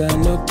answer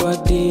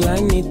nobody, I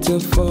need to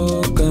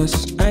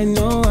focus. I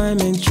know I'm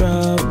in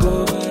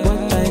trouble,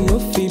 but I know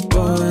fit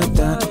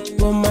bother.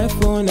 Put my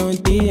phone on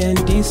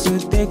D&D, so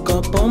take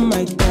up all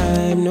my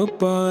time.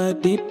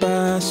 Nobody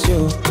pass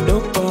you,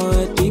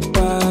 nobody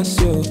pass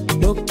you.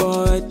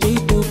 Nobody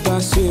do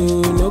pass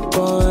you,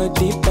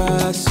 nobody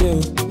pass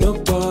you.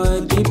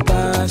 Nobody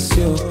pass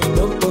you,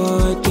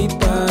 nobody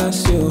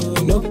pass you.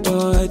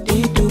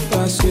 Nobody do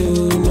pass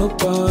you,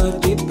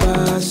 nobody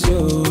pass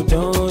you.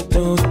 Don't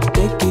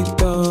take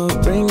it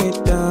up, bring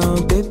it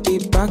down, baby.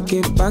 Back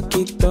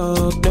it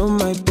up. No,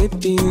 my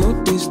baby,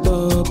 no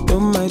disturb. No,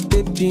 my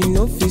baby,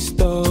 no fist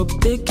stop.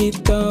 Take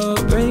it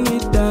up, bring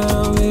it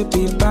down,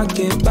 baby. Back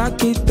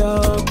it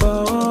up. Oh.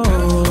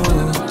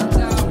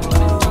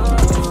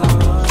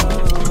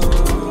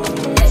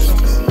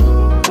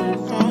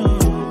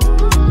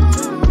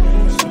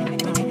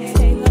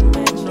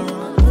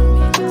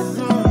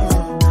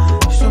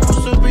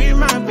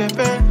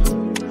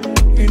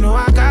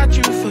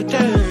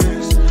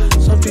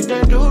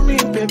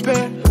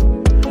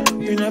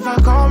 You never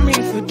call me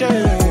for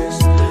this.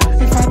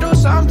 If I do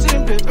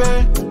something,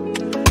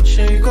 baby,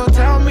 sure you go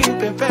tell me,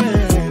 baby.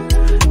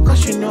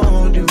 Cause you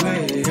know the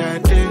way I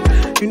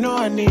did. You know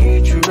I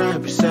need you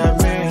right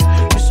beside me.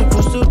 You're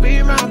supposed to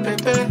be my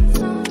baby.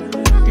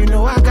 You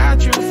know I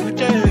got you for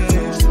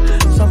this.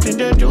 Something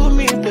they do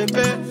me,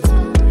 baby.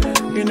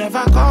 You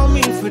never call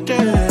me for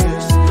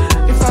this.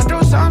 If I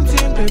do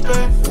something,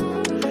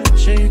 baby,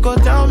 sure you go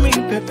tell me,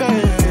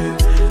 baby.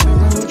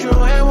 Would you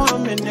wait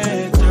 1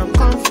 minute? I'm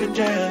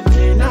confident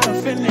in our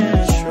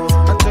finish.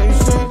 I tell you,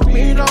 say,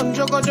 me don't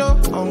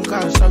jogodo. On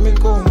cash, I me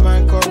go,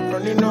 my God,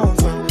 running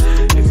over.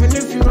 Even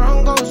if you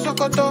wrong, go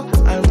sokoto.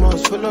 I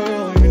must follow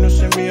you, you know,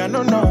 see me, I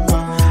don't know,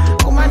 man.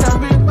 Come on, I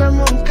be by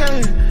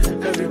monkey.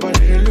 Everybody,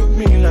 they look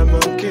me like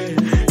monkey.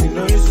 You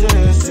know, you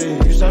say,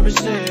 you sabi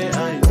say,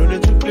 I know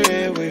that you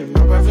play with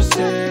my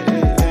privacy.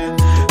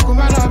 Come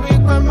on, I be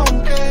by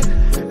monkey.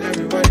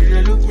 Everybody,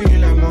 they look me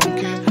like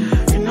monkey.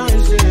 You know, you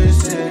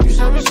say, you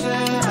sabi say,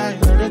 I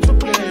know that you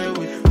play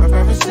with my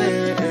privacy.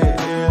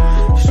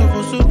 You're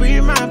supposed to be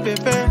my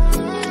baby.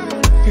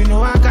 You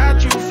know I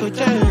got you for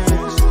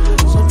this.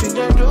 Something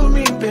they do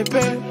me,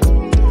 baby.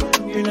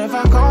 You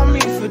never call me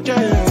for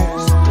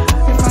this.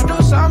 If I do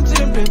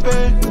something, baby,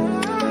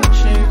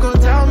 she go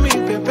tell me,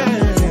 baby.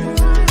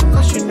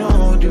 Cause you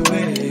know the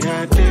way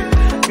I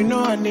did. You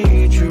know I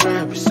need you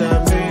right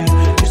beside me.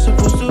 You're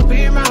supposed to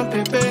be my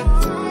baby.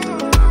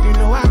 You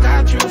know I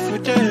got you for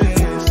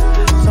this.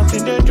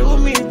 Something they do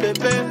me,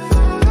 baby.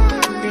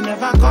 You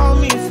never call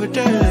me for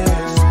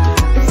this.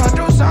 If I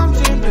do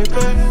something,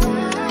 baby,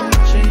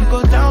 she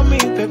go tell me,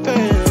 baby.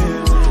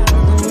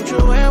 Would you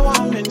wait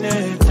 1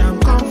 minute? I'm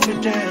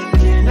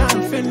confident in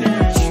our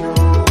finish.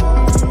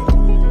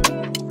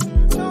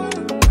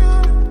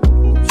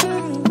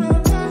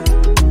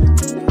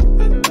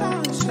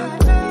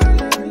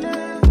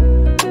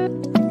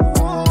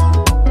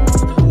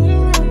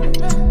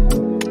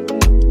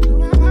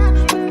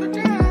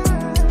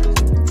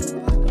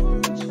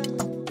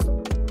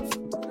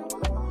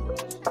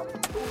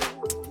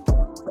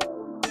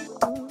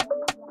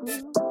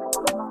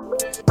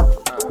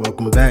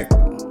 Welcome back.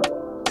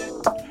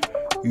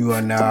 You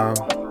are now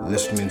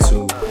listening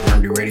to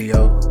Brandy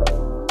Radio,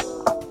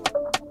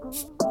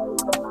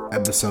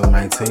 episode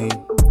 19.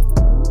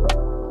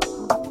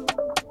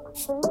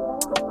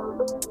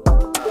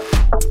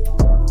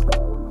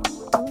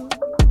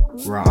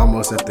 We're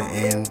almost at the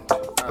end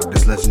of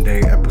this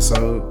legendary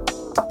episode,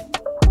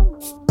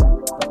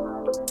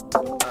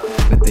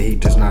 but the heat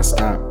does not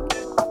stop.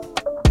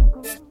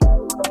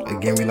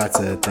 Again, we'd like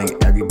to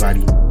thank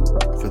everybody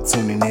for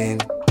tuning in.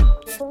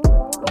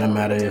 No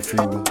matter if you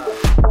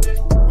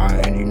are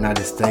in the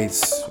United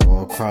States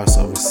or across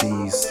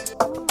overseas,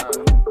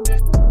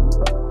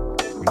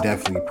 we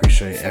definitely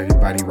appreciate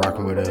everybody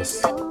rocking with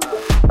us.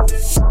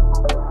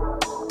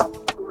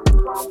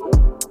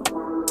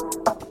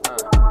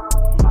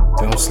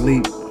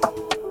 sleep.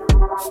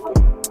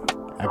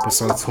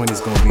 Episode 20 is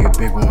gonna be a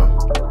big one.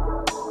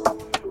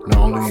 Not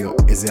only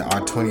is it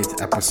our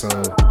 20th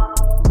episode,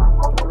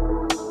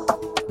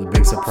 the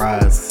big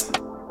surprise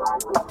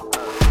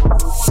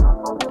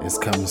is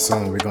coming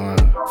soon. We're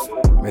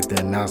gonna make the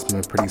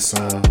announcement pretty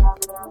soon.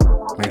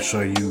 Make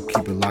sure you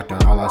keep it locked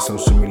on all our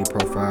social media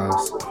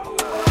profiles.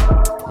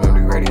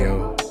 Remedy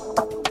Radio.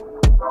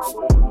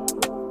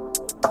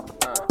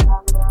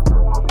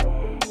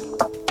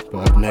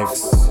 But up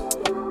next,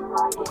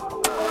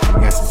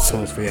 we got some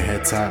tunes for your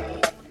head top.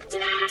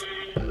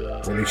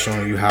 Really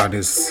showing you how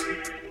this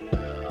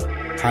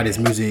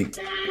music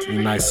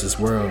unites this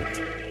world.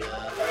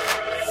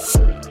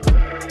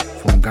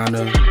 From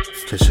Ghana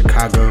to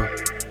Chicago,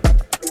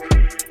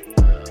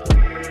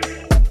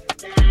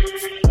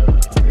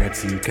 back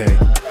to UK.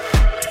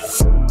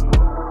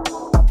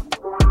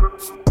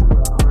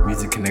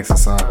 Music connects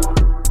us all.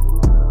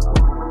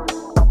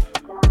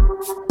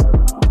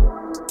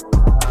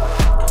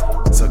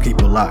 So keep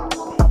it locked.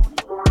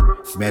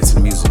 Back to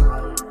the music.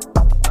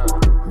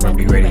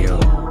 Remedy Radio.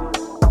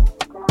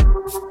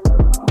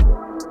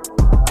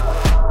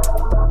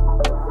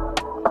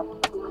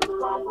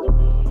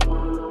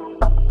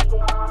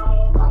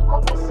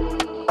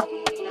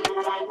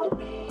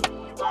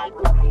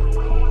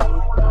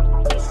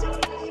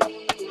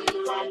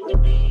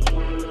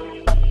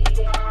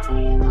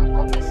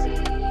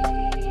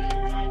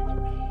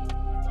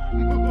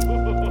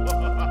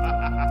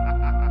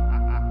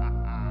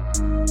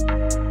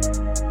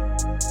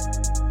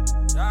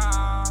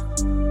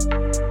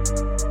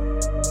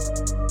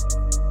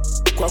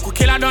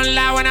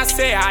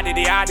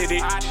 I did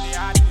it.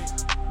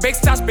 Big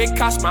stars, big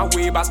cash my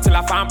way, but still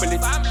I fumble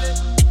it.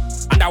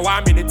 Under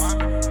 1 minute,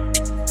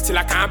 still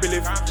I can't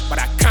believe. But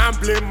I can't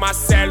blame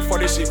myself for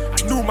this shit.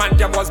 I knew man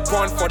them was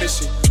born for this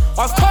shit.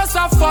 Of course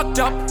I fucked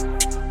up.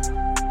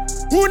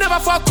 Who never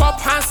fuck up?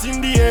 Hands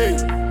in the air.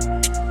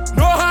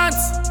 No hands.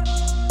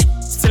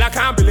 Still I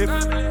can't believe.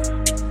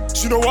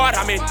 You know what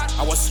I mean?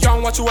 I was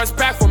young, what you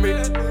expect from me?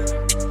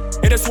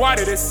 It is what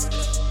it is.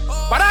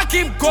 But I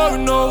keep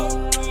going,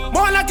 no.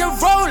 More like a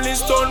rolling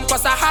stone,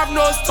 cause I have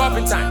no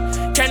stopping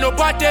time. Can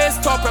nobody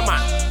stop a man?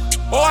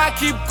 Oh, I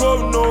keep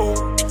going, no.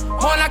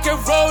 More like a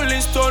rolling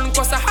stone,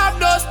 cause I have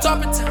no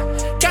stopping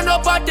time. Can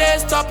nobody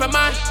stop a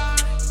man?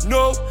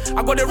 No,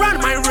 I'm gonna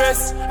run my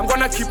race, I'm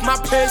gonna keep my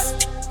pace.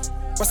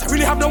 Cause I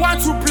really have no one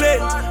to play.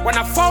 When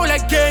I fall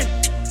again,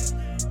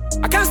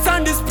 I can't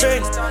stand this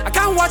pain, I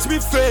can't watch me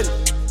fail.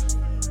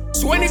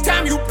 So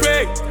anytime you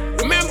pray,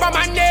 remember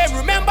my name,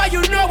 remember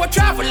you know a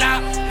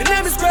traveler. The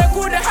name is Greg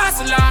Good, the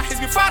hustler. He's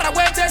been far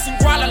away, chasing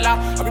Kuala.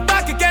 I'll be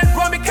back again,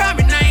 from me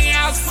coming now.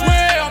 I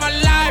swear on my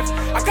life,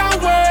 I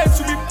can't wait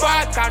to be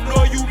back. I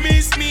know you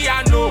miss me,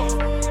 I know.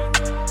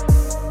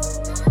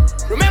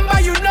 Remember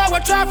you know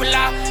a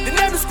traveler. The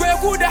name is Greg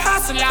Good, the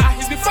hustler.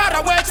 He's been far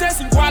away,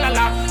 chasing Kuala.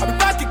 I'll be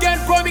back again,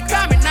 from me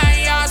coming now.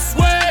 I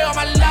swear on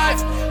my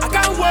life, I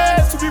can't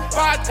wait to be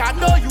back. I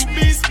know you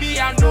miss me,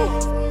 I know.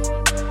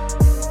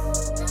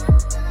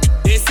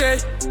 They say,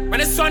 when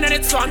it's on and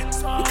it's on,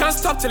 you can't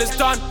stop till it's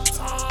done.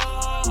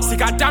 See,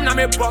 goddamn, na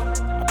me buck.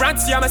 I brand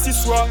see, I'm a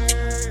siswa.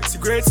 See,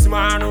 great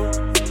smano.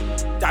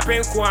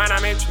 Tapping Kuana,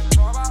 I'm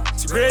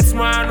see, great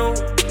smano.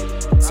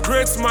 See,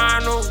 great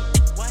smano.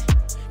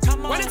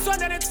 When it's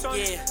on and it's on,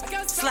 yeah.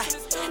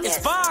 It's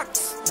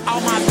Vox.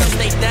 All my bitches,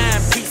 they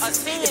dime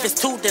pieces. If it's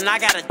two, then I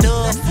got a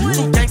dub.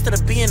 Too gangster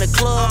to be in the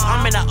club.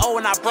 I'm in the O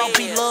and I brought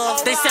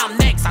B-Love. They say I'm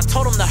next, I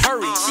told them to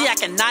hurry. She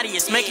acting naughty,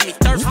 it's making me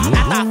thirsty.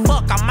 After I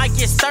fuck, I might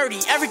get sturdy.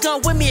 Every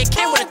gun with me, it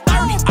came with a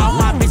 30. All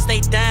my bitches,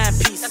 they dime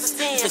pieces.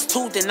 If it's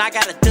two, then I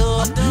got a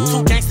dub.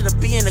 Too gangster to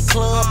be in the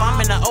club.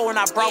 I'm in the O and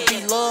I brought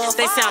B-Love.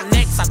 They say I'm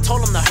next, I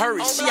told them to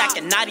hurry. She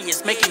acting naughty,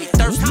 it's making me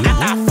thirsty.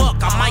 After I fuck,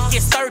 I might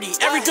get sturdy.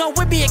 Every gun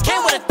with me, it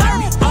came with a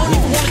 30. I don't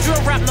even wanna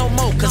drill rap no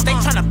more, cause they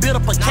tryna build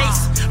up a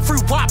case.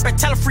 Free WAP and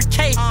tell her free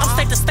K. I'm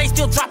state to state,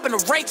 still dropping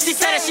the rate. She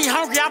said that she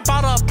hungry, I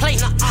bought her a plate.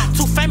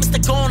 Too famous to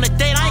go on a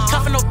date. I ain't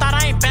cuffing no thought,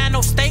 I ain't buying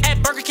no steak.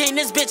 At Burger King,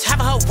 this bitch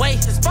having her way.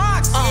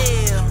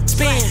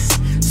 Spin,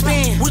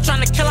 spin. We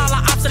tryna kill all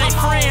our ops and they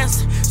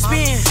friends.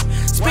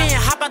 Spin,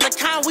 hop out the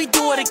con, we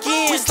do it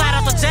again. We slide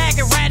out the Jag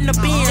and ride in the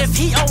Benz. If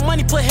he owe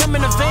money, put him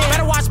in the van.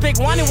 Better watch Big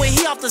Wani when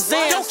he off the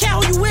Zen. Don't care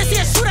who you is,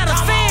 yeah, shoot at a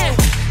fan.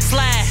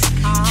 Slide,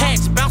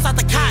 catch, bounce out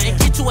the car and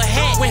get you a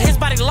hat. When his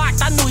body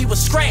locked, I knew he was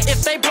scratched.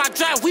 If they block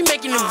drive, we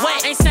making it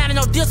wet. Ain't signing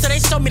no deal till they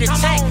show me the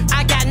check.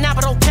 I got now,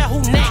 but don't care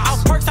who next.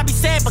 Off perks, I be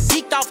sad, but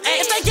geeked off X.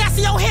 If they gas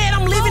in your head,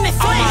 I'm leaving it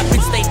flat. All my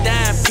bitches, they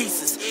dime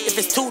pieces. If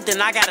it's two,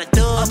 then I got a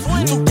dub.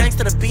 Too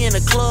gangster to be in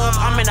the club.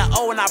 I'm in the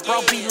O and I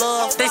brought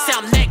B-Love. They say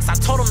I'm next, I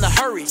told them to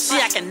hurry. She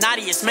acting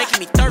naughty, it's making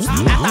me thirsty.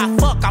 After I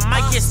fuck, I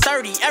might get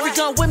sturdy. Every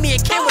gun with me,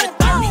 it came with a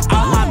 30.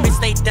 All my bitches,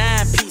 they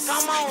dime pieces.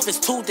 If it's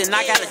two, then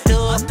I got a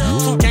dub.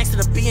 Too gangster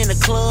to be in the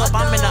club.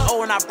 I'm in the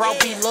O and I brought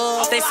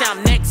B-Love. They say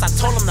I'm next, I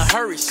told them to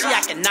hurry. She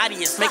acting naughty,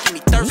 it's making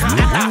me thirsty.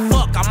 After I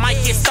fuck, I might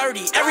get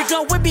sturdy. Every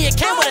gun with me, it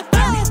came with a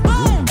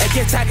 30.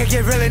 get tight, I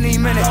get really need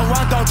minutes. Don't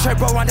run, don't trip,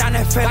 bro, run down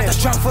that finish. Got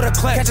the trunk for the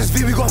clip, catch us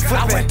V, we gon' flip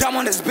it. I went dumb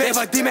on this bitch,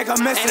 but D make a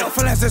miss. Ain't no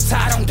feelings this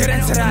time, don't get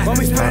into that. When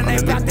we spin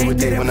they block, they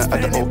did it. When I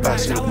had the old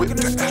ass in the whip.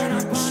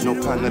 No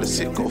plan, let it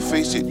sit, gotta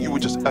face it. You were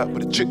just out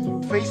with a chick,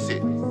 face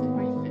it.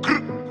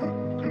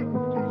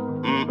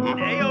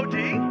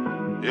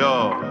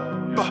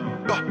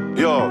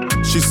 Yo,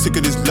 she's sick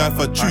of this life.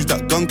 I choose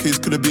that gun case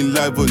could've been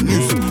live or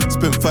news.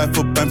 Spent 5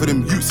 for bang for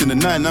them youths in the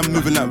 9. I'm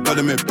moving like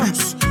Vladimir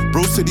Bruce.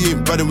 Bro said he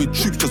ain't riding with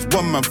troops. Just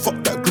one man,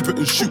 fuck that, grip it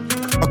and shoot.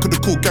 I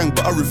could've called gang,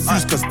 but I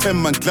refused. Cause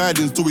 10 man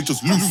gliding, so we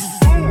just loose.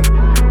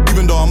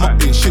 Even though I'm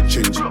up, ain't shit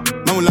change.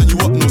 Man will line you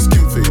up, no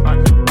skin fade.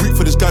 Wait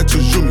for this guy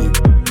to zoom me.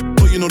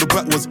 Thought you know the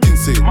back was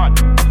insane.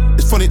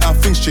 It's funny how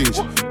things change.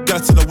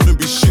 Dad said I wouldn't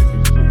be shit.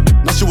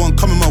 Now she want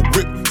come in my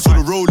whip. So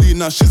the rollie,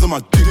 now she's on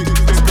my dick.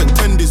 Spent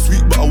 10 this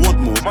week, but I want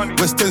more.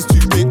 West End's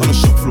too big on the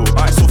shop floor.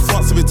 So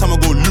France every time I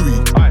go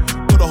Louis.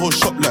 Got the whole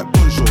shop like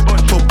bonjour.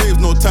 Told babes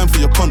no time for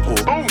your cunt or.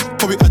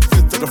 Probably had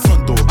feds at the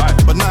front door.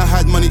 But now I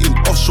had money in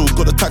offshore.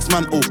 Got the tax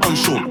man all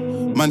onshore.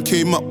 Man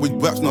came up with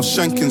raps, now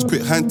shankings.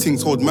 Quick hand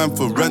things, hold man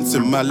for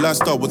ransom. My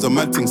lifestyle was a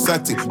man thing,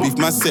 sighting. Beef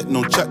my set,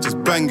 no chat, just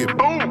banging.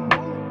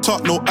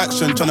 Talk, no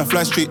action, tryna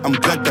fly straight, I'm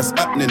glad that's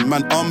happening.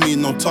 Man on me,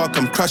 no talk,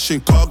 I'm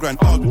crashing. Car grand,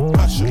 arguing,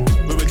 passion.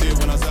 We were there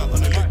when I was out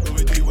on the lick, we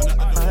were there when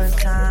I... First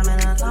time in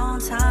a long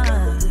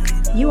time.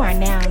 You are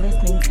now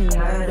listening to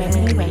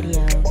Remedy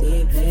Radio.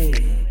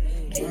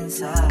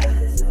 Inside.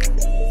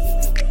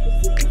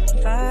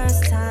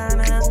 First time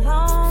in a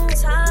long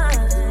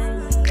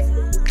time.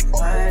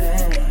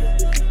 Wording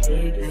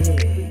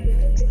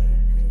deeply.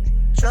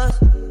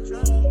 Trustful.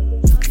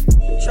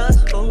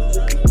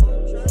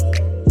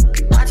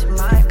 Watching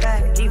my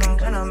back even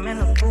when I'm in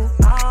the booth.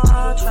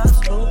 Oh,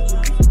 trustful.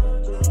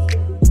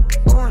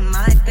 Doing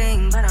my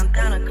thing, but I'm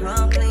kinda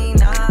crumbling.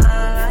 Not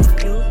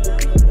like you.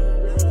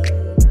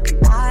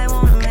 I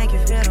wanna make you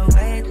feel the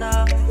way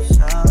though.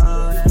 So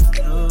that's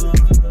true.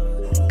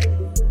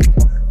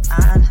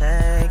 I'll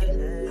take it.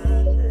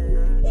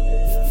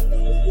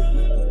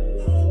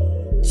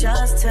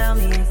 Just tell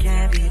me it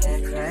can't be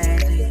that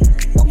crazy.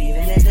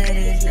 Even if it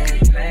is that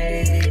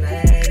crazy,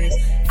 baby,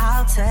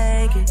 I'll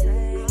take it.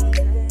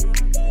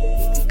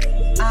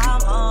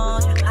 I'm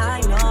on you, I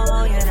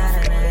know you're not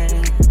a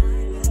lady.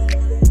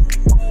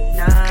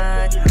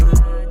 Not you.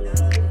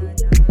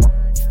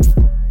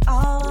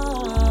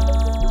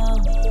 Oh,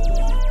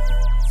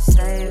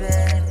 save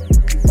it.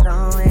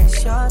 Don't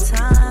waste your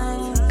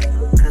time.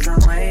 Cause I'm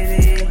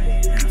wavy.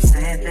 I'm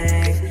saying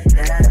things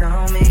that I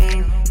don't mean.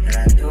 That I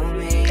do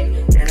mean.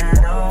 That I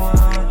don't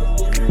want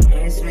you to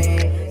miss me.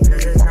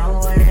 Cause there's no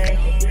way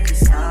you're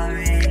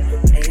sorry.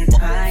 That you're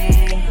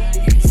trying.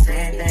 You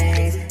say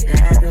things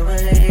that I do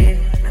believe.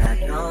 But I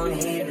don't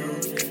even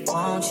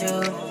want you.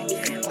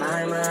 In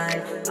my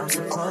mind, I'm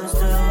supposed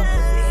to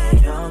be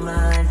in your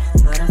mind.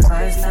 For the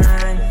first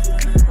time in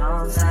a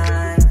long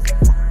time.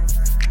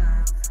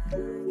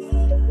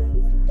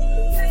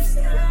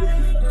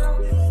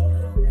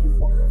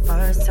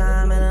 First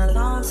time in a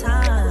long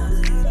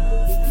time.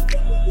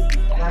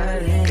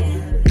 Hurting,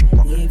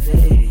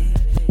 deeply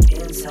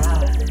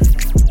inside.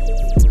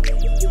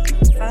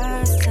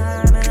 First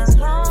time in a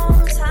long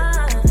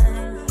time.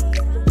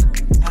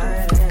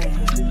 Hurting,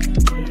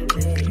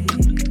 deeply.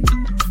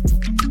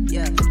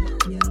 Yeah.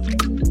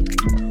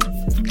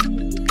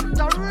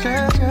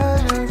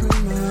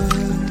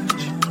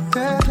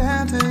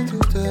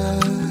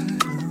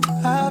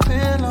 I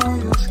feel on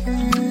your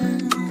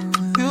skin.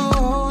 You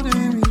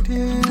holding me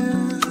dear.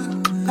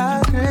 I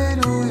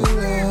cradle you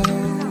love.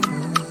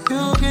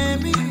 You give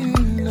me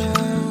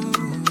enough.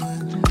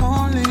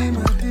 Only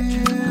my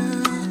dear.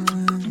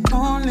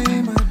 Only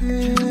my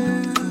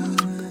dear.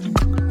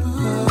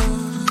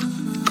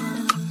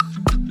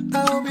 I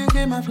hope you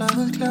get my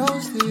flowers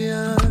close to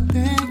you.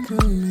 Think of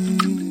me.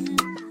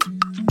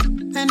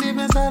 And deep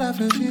inside I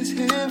feel she's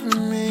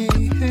hearing me.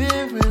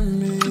 Hearing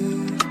me.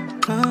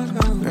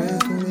 Come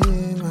break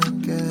me, my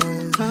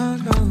guess.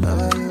 Come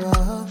love you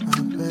all my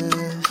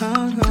best.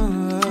 Come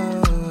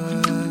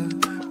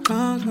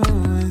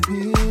with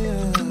me.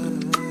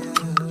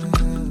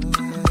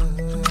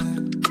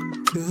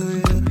 Do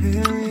you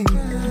hear me?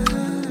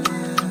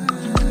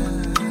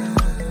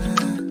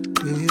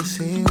 Do you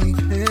see me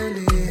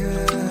clearly?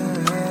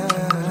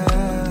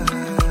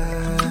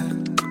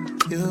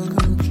 You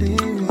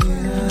complete me.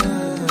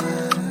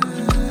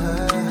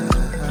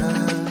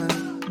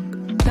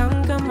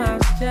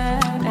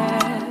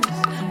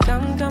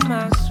 Come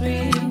my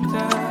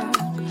sweetheart,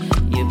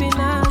 you be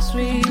my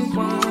sweet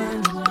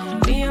one.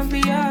 Me and be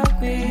your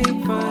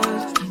quick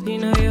first. You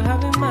know you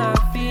having my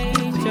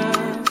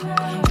features.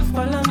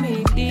 Follow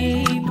me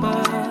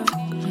deeper.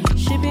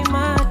 She be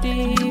my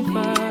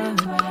diva.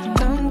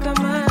 Come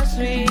my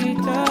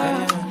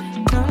sweetheart.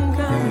 Come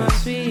my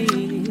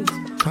sweet.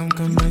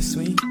 Come my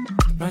sweet.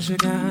 Brush your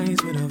eyes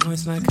with a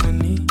voice like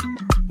honey.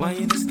 Why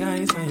you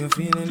disguise how you're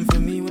feeling for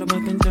me? What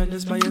about can tell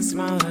just by your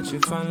smile that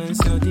you're falling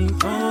so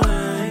deep? Oh,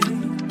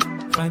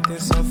 fight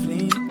this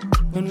softly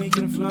when we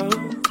can flow.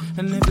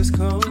 And if it's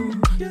cold,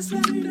 just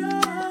let me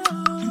know.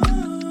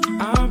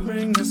 I I'll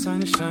bring the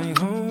sunshine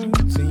home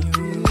to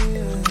you.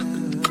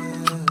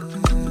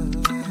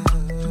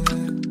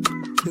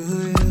 Do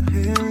you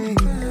hear me?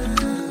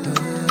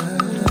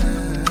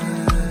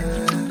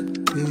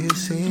 Do you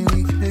see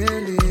me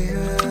clearly?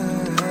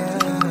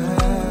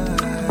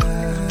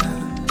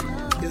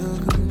 You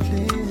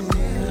complete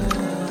me.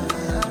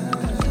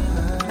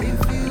 If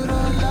you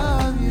don't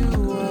love you,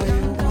 what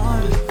you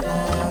want it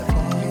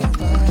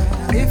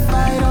for? If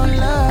I don't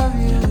love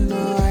you,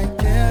 no, I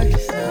tell you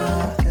so.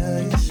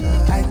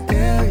 I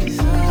tell you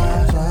so.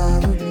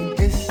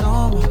 It's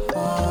on my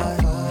heart.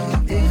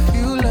 If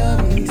you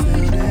love me,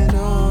 still then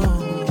no,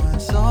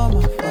 it's on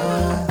my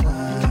heart.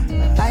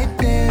 I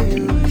tell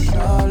you it's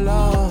all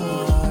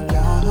on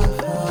my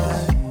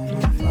heart.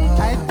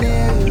 I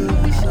tell you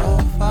it's so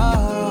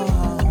far.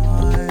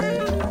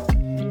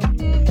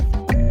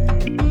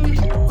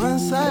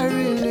 Once I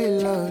really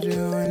loved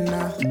you and I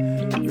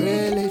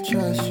really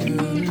trust you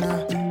now.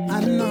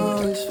 I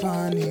know it's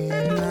funny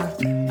now.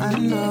 I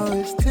know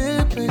it's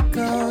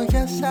typical.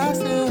 Yes, I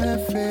still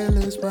have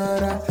feelings,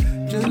 but I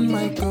just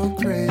might go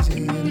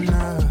crazy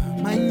now.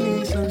 Might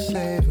need some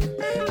saving,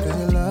 'cause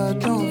your love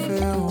don't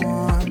feel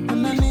warm.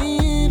 And I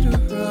need to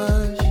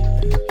rush,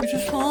 you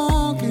just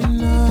won't get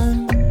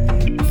none.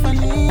 If I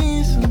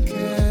need some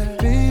care,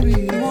 baby,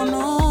 you won't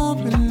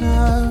open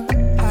up.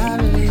 I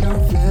really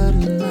don't feel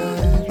the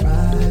much,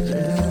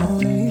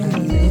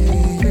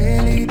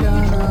 really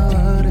don't know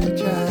how to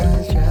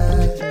just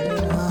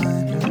want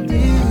to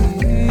be.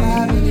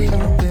 I really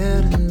don't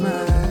feel the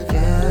much,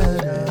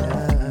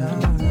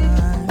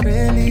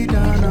 really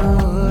don't know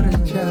how to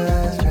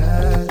just.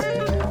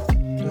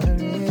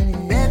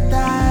 Better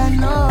I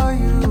know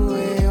you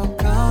where you're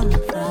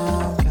coming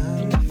from.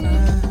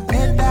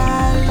 Better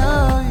I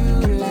love you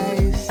like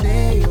you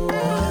say you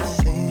want.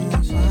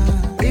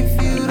 If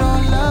you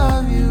don't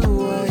love you,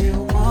 what you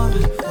want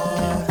me for?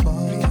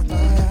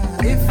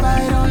 If I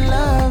don't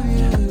love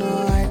you, no,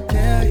 I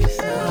tell you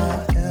so.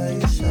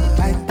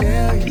 I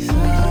tell you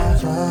so.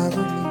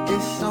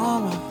 It's on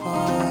my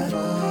heart.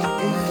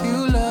 If you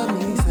love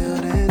me, still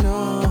then no,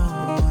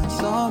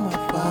 it's on my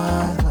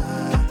heart.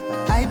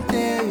 I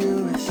tell you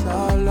it's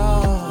all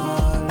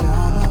on my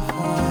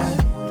heart.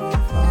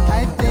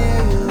 I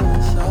tell you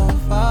it's so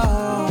far.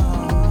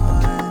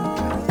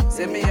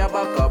 Send me a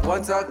back up,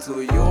 one talk to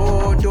you.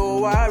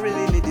 Do I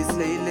really need this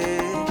lately?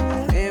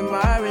 Am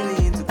I really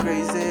into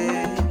crazy?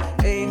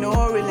 Ain't no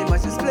really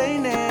much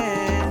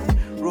explaining.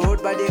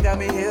 Road body got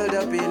me held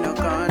up in a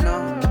corner.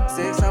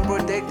 Safe and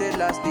protected,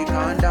 lost the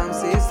condom.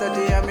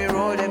 6:30 and me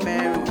rolling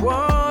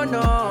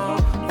marijuana.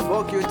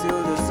 Fuck you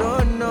till the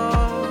sun up.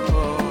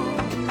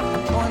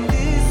 On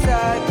this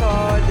side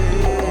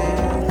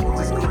calling,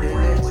 just gonna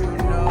let you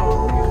know.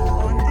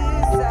 On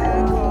this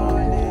side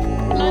calling,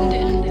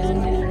 London.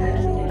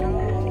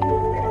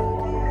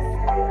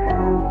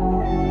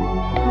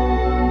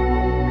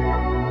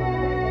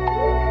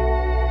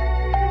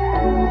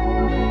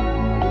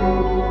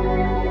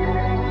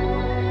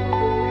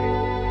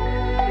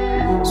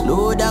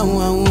 Slow down,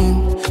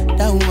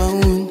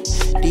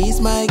 this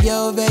my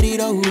girl very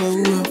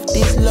rough.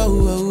 This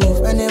low,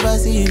 I never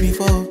see it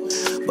before.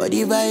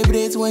 Body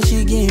vibrates when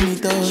she give me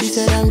touch. She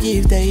said I'm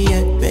gifted,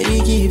 yeah, very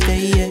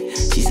gifted, yeah.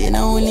 She say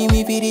now only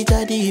me feel it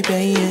a deep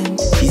end.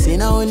 She say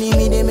now only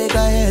me they make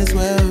her hair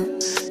swell.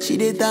 She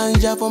dey thank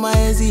Jah for my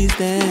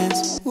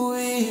existence.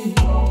 Wait,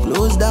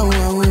 close down,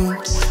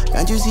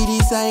 can't you see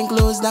the sign?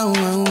 Close down,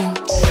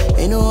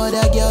 ain't no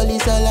other girl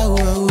is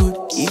allowed.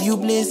 If you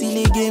play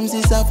silly games,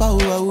 it's a foul.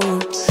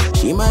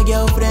 She my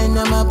girlfriend,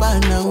 I'm a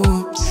partner.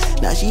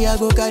 Now she a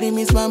go carry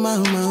miss my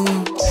mama.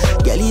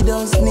 Girlie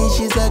don't snitch,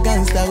 she's a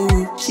gangster.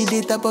 She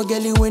the type of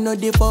girlie we no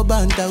dey for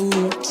banter.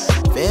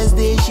 First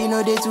day she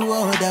no dey to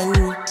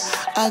order.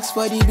 Ask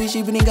for the bitch,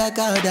 she bring her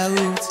card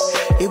out.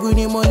 Even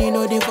the money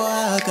no dey for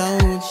her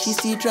account. She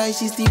still try,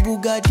 she still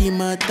Bugatti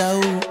matter.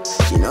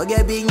 She no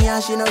get big yeah,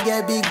 she no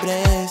get big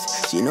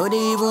breast. She no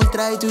dey even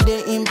try to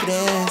dey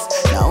impress.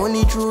 Now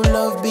only true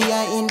love be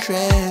her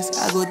interest.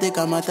 I go take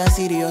a matter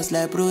serious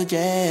like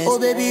project. Oh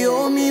baby,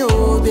 oh me,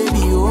 oh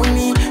baby, oh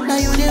me. Now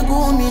you dey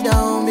cool me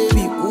down,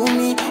 baby, cool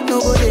me. No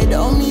go dey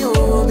down me,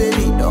 oh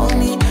baby, down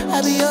me.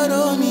 I be your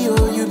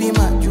Romeo, you be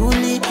my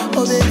Julie.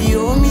 Oh baby,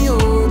 oh me,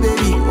 oh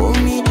baby, oh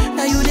me.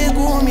 Now you dey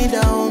cool me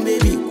down,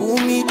 baby, cool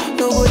me.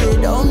 No go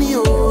dey down me,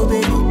 oh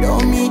baby,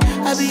 down me.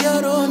 I be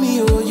your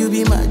Romeo, you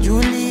be my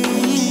Julie.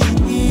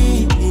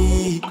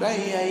 Cry,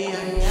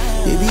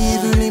 baby,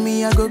 if you leave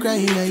me, I go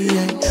cry.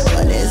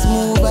 But let's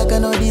move, I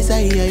cannot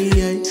decide.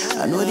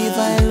 I know the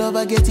fine love,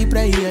 I get it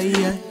pray.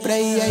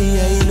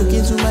 Look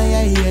into my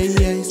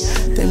eyes.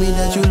 Tell me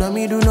that you love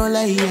me, do not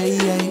lie.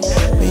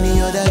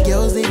 Many other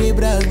girls, they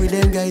brag with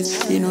them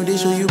guys. You know they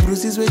show you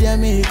bruises with their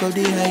makeup,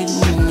 they hide.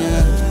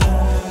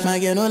 My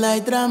girl no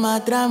like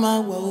drama,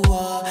 whoa,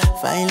 whoa.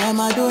 Fine like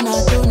Madonna,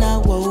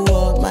 whoa,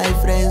 whoa. My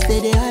friends say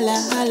they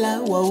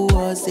holla, whoa,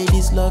 whoa. Say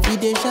this love, it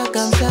they shock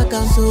 'em.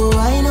 So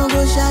I no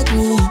go shock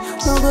me.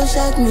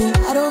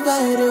 I don't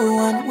buy the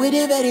one, with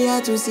it very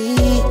hard to see.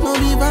 No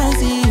be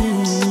fancy,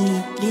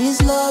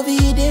 This love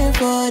he there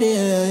for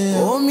it.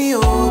 Hold me,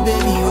 oh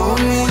baby, hold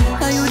me.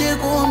 Now you they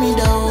cool me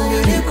down,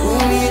 baby, cool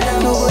me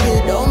down. Nobody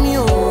down me,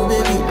 oh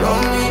baby,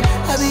 down me.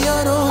 I be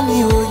your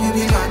only, oh you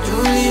be my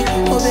Julie.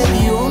 Oh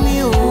baby, hold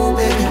me, oh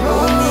baby,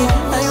 hold me.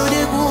 Now you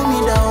they cool me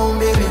down,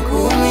 baby,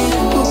 cool me.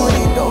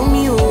 Nobody down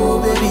me, oh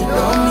baby,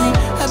 down me.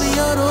 I be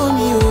your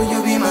only, oh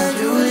you be my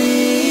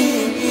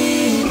Julie.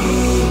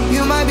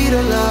 You might be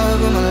the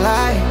love of my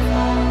life.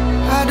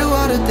 I do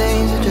all the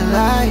things that you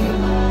like.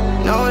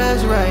 No,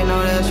 that's right, no,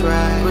 that's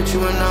right. But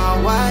you in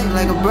all white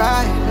like a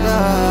bride.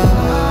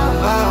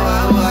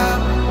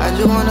 I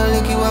just wanna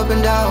lick you up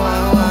and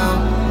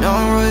down. No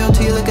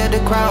royalty, look at the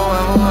crown.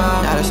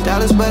 Not a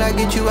stylist, but I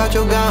get you out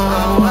your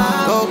gown.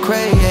 Go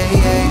crazy,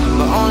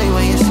 but only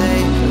when you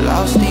say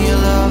lost in your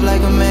love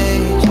like a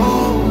maze.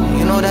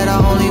 You know that I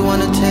only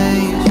wanna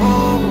taste.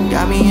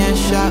 Got me in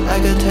shock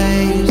like a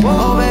taste.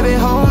 Oh baby,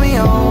 hold me,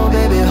 oh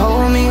baby,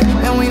 hold me.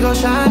 And we gon'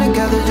 shine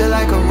together just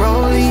like a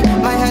rollie.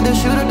 Might have to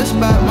shoot at the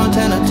spot,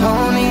 Montana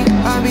Tony.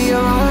 I be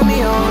your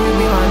Romeo, you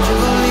be my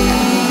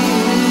Julie.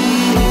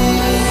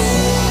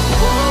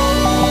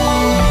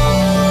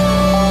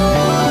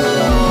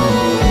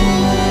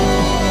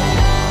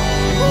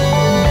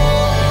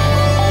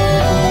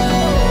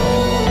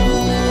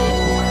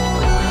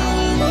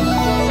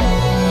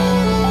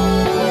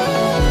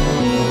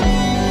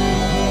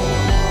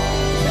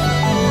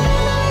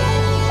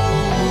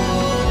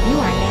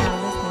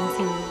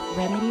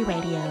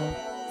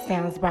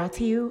 Sounds brought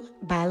to you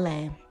by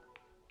Lamb.